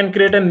 so I can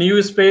create a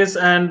new space,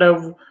 and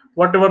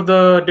whatever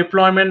the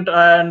deployment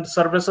and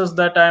services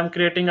that I am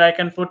creating, I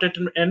can put it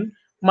in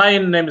my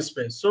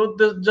namespace. So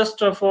this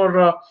just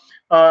for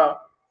uh,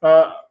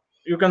 uh,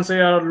 you can say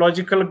a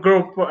logical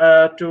group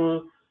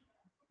to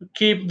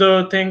keep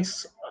the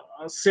things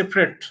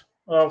separate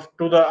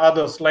to the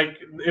others, like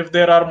if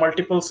there are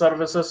multiple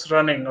services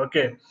running.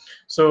 Okay,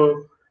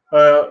 so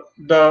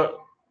the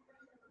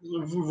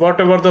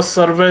whatever the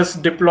service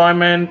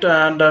deployment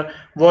and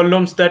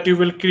volumes that you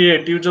will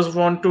create, you just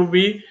want to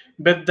be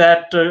with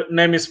that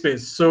namespace,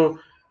 so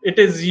it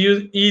is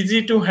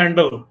easy to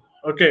handle.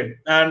 Okay,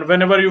 and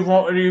whenever you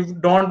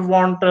don't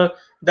want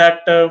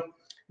that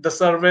the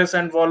service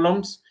and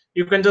volumes,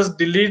 you can just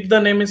delete the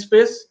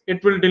namespace.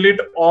 It will delete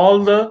all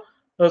the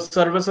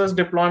services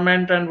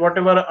deployment and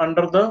whatever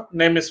under the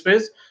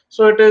namespace,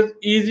 so it is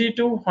easy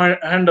to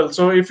handle.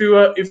 So if you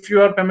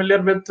are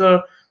familiar with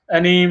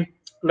any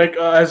like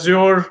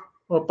Azure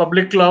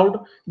public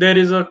cloud, there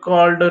is a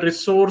called a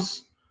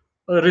resource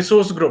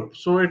group.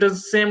 So it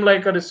is same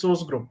like a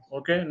resource group.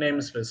 Okay,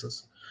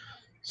 namespaces.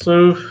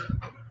 So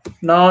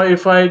now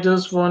if I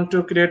just want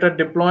to create a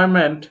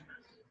deployment,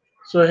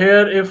 so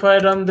here if I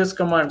run this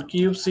command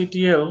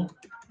kubectl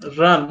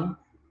run,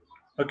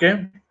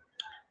 okay,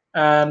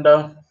 and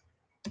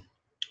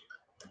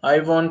I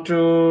want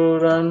to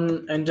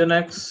run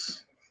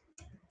nginx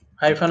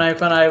hyphen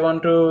hyphen, I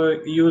want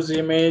to use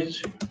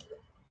image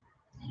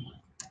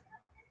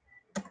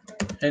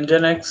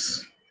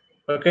nginx.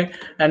 Okay,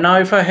 and now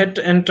if I hit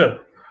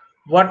enter,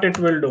 what it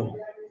will do,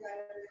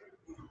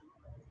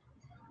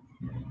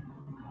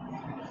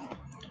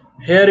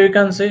 here you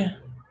can see.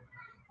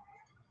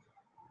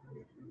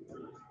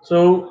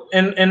 So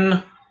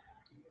in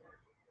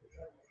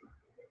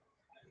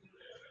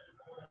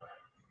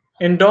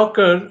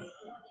Docker,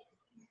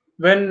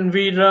 when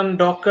we run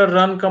docker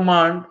run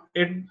command,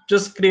 it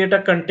just create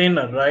a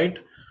container, right?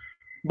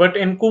 But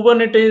in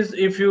Kubernetes,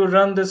 if you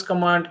run this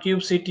command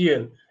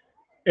kubectl,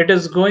 it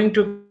is going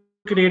to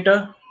create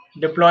a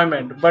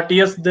deployment. But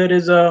yes, there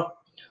is a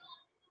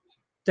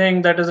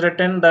thing that is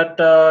written that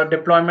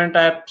deployment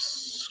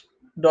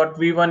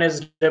apps.v1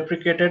 is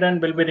deprecated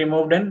and will be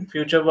removed in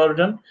future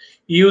version.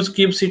 Use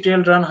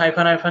kubectl run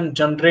hyphen hyphen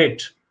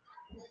generate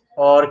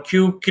or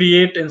kube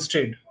create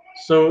instead.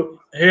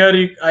 So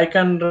here I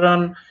can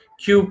run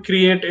kube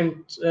create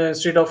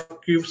instead of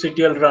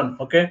kubectl run.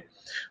 Okay,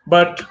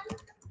 but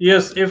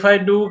yes, if I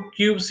do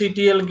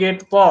kubectl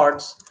get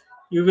pods,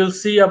 you will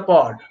see a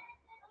pod.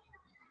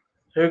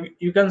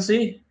 You can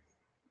see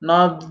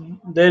now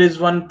there is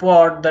one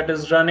pod that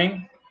is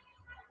running,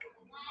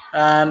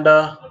 and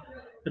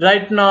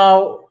right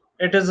now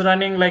it is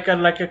running like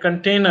a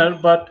container,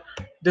 but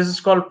this is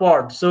called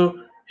pod. So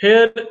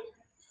here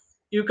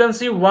you can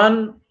see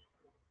 1/1.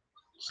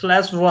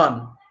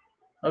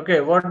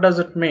 Okay, what does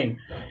it mean?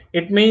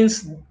 It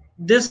means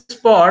this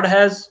pod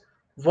has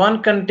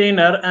one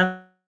container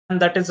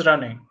and that is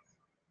running.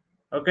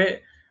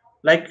 Okay,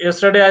 like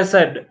yesterday I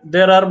said,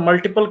 there are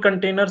multiple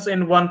containers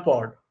in one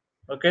pod.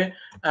 Okay,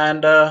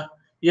 and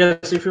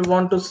yes, if you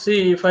want to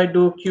see, if I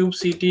do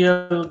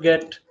kubectl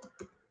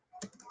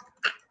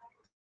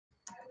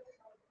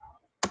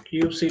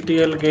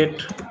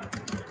get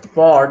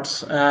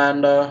pods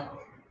and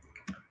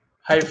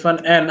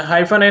hyphen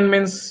n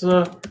means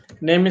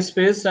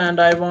namespace, and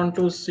I want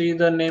to see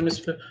the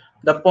namespace,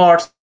 the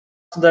pods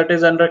that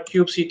is under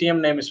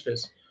kubectl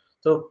namespace.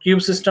 So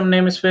kubesystem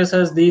namespace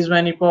has these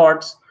many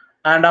pods,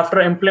 and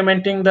after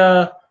implementing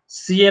the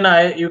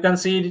CNI, you can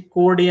see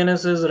core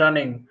DNS is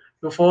running.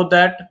 Before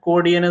that,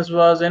 core DNS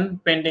was in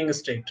pending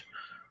state.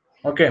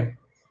 Okay,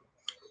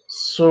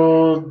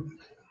 So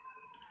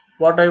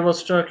what I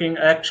was talking,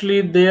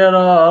 actually there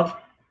are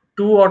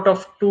 2 out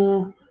of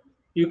 2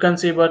 you can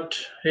see, but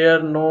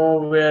here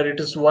nowhere it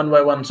is 1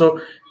 by 1. So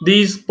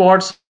these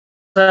pods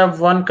have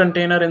one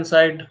container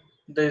inside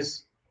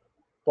these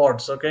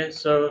pods. Okay,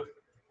 so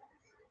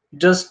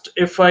just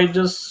if I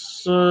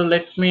just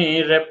let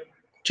me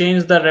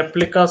change the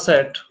replica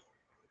set,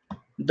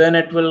 then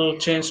it will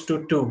change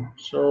to 2.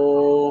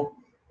 So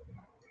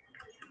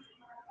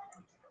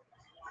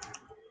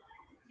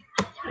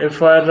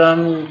if I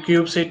run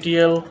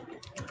kubectl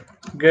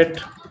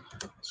get,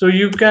 so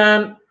you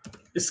can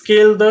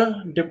scale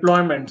the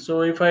deployment.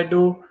 So if I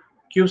do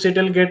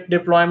kubectl get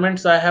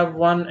deployments, I have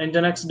one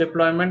nginx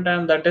deployment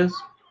and that is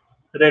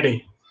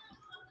ready.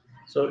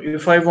 So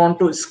if I want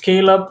to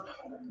scale up,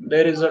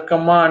 there is a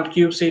command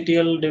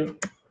kubectl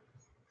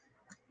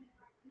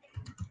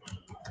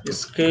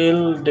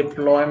scale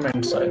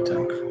deployments, I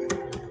think.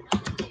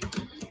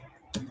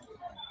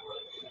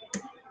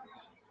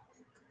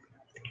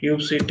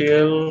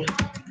 Kubectl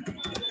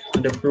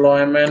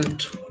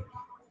deployment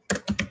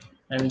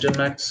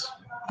nginx.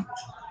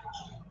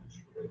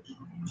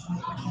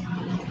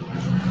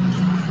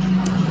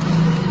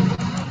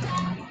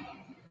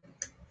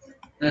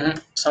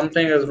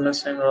 Something is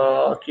missing.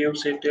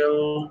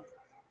 Kubectl.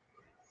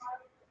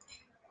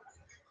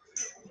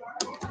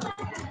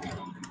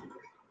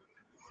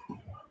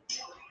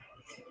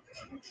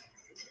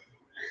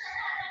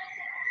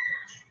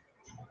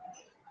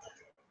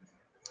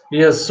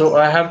 Yes, so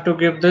I have to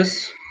give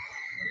this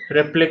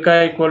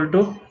replica equal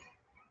to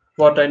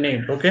what I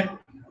need. Okay,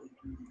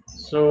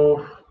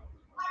 so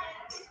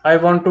I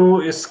want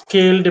to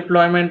scale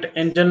deployment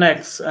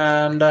nginx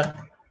and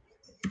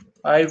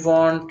I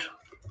want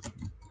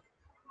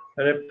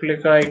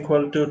replica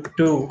equal to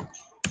 2.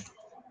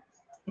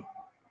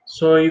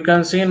 So you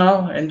can see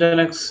now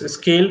nginx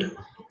scaled.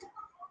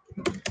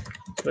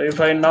 So if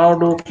I now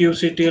do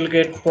kubectl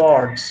get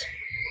pods,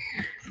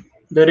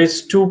 there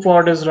is 2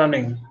 pod is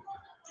running,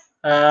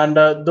 and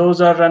those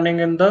are running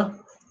in the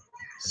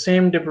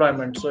same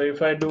deployment. So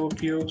if I do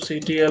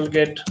kubectl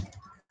get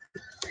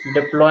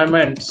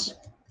deployments,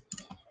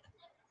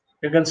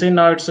 you can see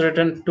now it's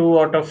written 2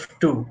 out of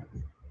 2.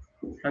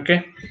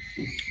 Okay,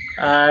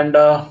 and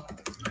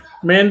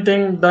main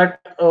thing that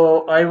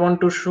I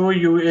want to show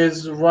you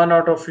is 1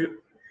 out of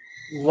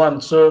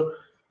 1. So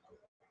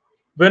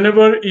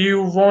whenever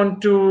you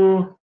want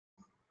to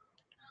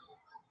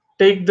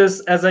take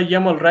this as a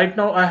YAML, right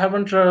now I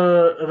haven't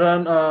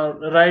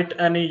write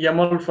any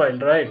YAML file,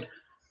 right?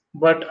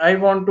 But I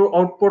want to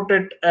output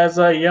it as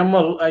a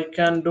YAML. I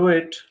can do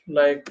it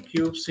like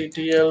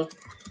kubectl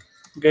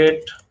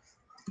get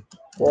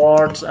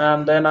pods,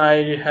 and then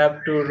I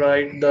have to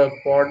write the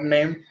pod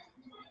name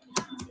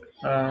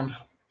and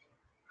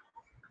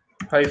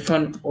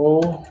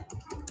 -o.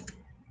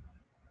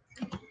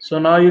 So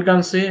now you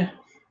can see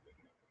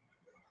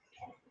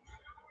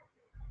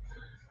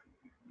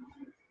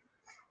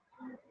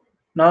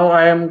now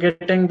I am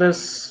getting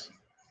this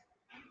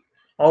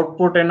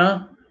output in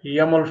a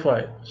YAML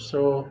file.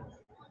 So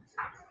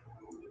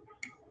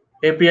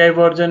API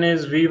version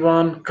is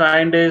v1,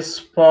 kind is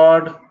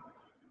pod,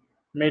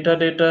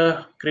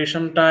 metadata,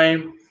 creation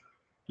time,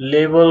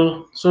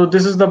 label. So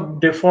this is the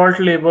default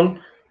label,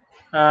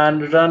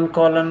 and run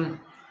colon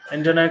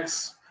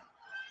nginx.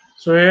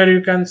 So here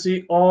you can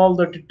see all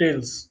the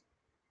details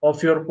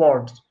of your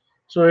pods.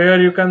 So here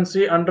you can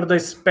see under the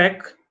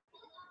spec,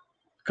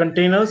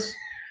 containers,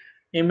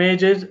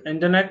 image is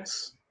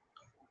nginx,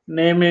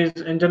 name is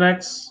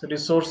nginx,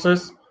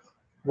 resources,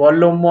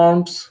 volume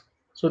mounts.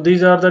 So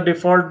these are the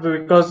default,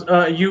 because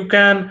you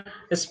can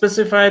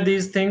specify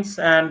these things,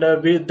 and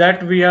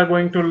that we are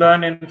going to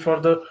learn in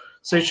further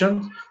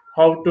sessions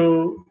how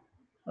to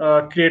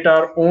create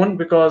our own,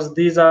 because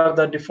these are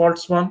the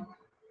defaults one.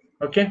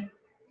 Okay,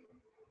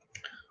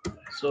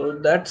 so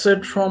that's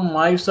it from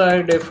my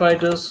side. If I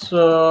just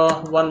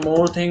one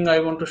more thing I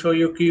want to show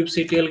you,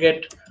 kubectl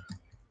get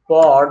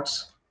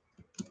pods,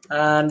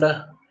 and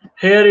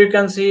here you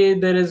can see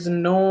there is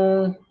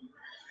no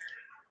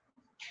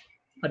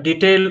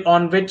detail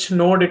on which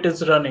node it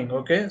is running.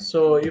 Okay,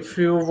 so if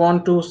you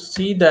want to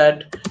see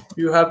that,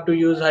 you have to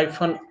use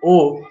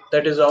 -o,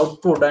 that is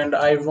output, and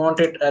I want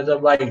it as a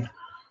byte.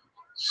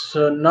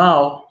 So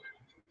now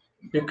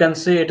you can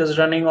see it is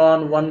running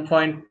on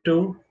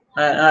 1.2.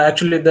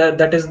 Actually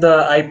that is the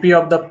IP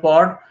of the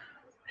pod.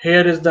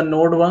 Here is the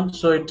node one.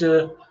 So it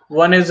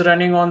one is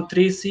running on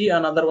 3C,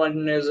 another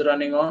one is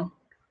running on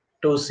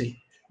 2C.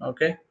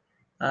 Okay,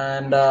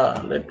 and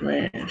let me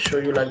show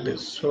you like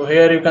this. So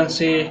here you can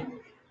see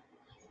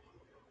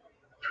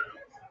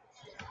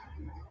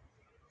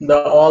the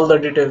all the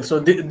details. So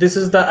this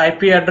is the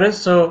IP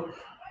address. So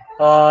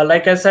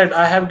like I said,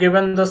 I have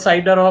given the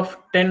CIDR of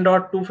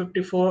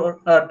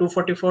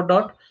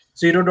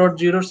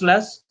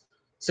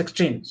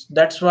 10.254.244.0.0/16.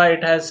 That's why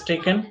it has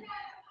taken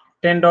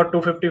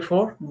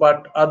 10.254,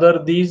 but other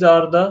these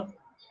are the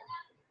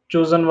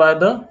chosen by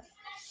the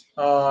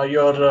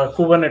your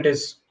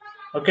Kubernetes.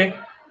 Okay,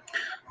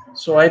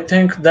 So I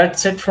think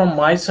that's it from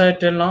my side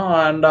till now,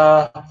 and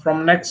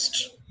from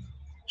next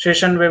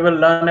session we will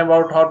learn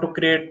about how to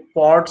create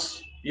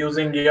pods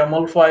using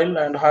YAML file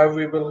and how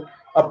we will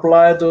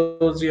apply those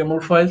YAML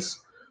files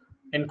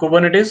in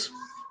Kubernetes.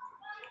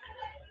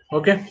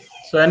 Okay,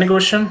 so any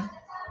question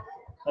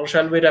or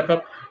shall we wrap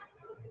up?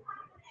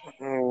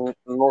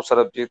 No,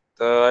 Sarabjit.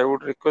 I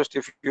would request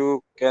if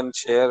you can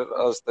share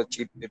us the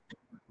cheat sheet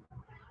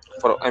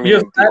for, I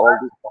Yes, mean, the all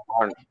these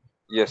command.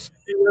 Yes.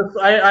 yes,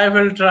 I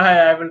will try.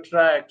 I will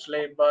try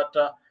actually, but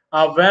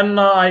when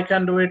I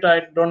can do it,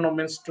 I don't know.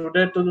 Means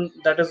today,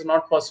 that is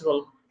not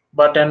possible.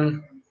 But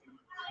in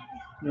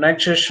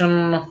next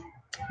session,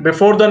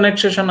 before the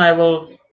next session, I will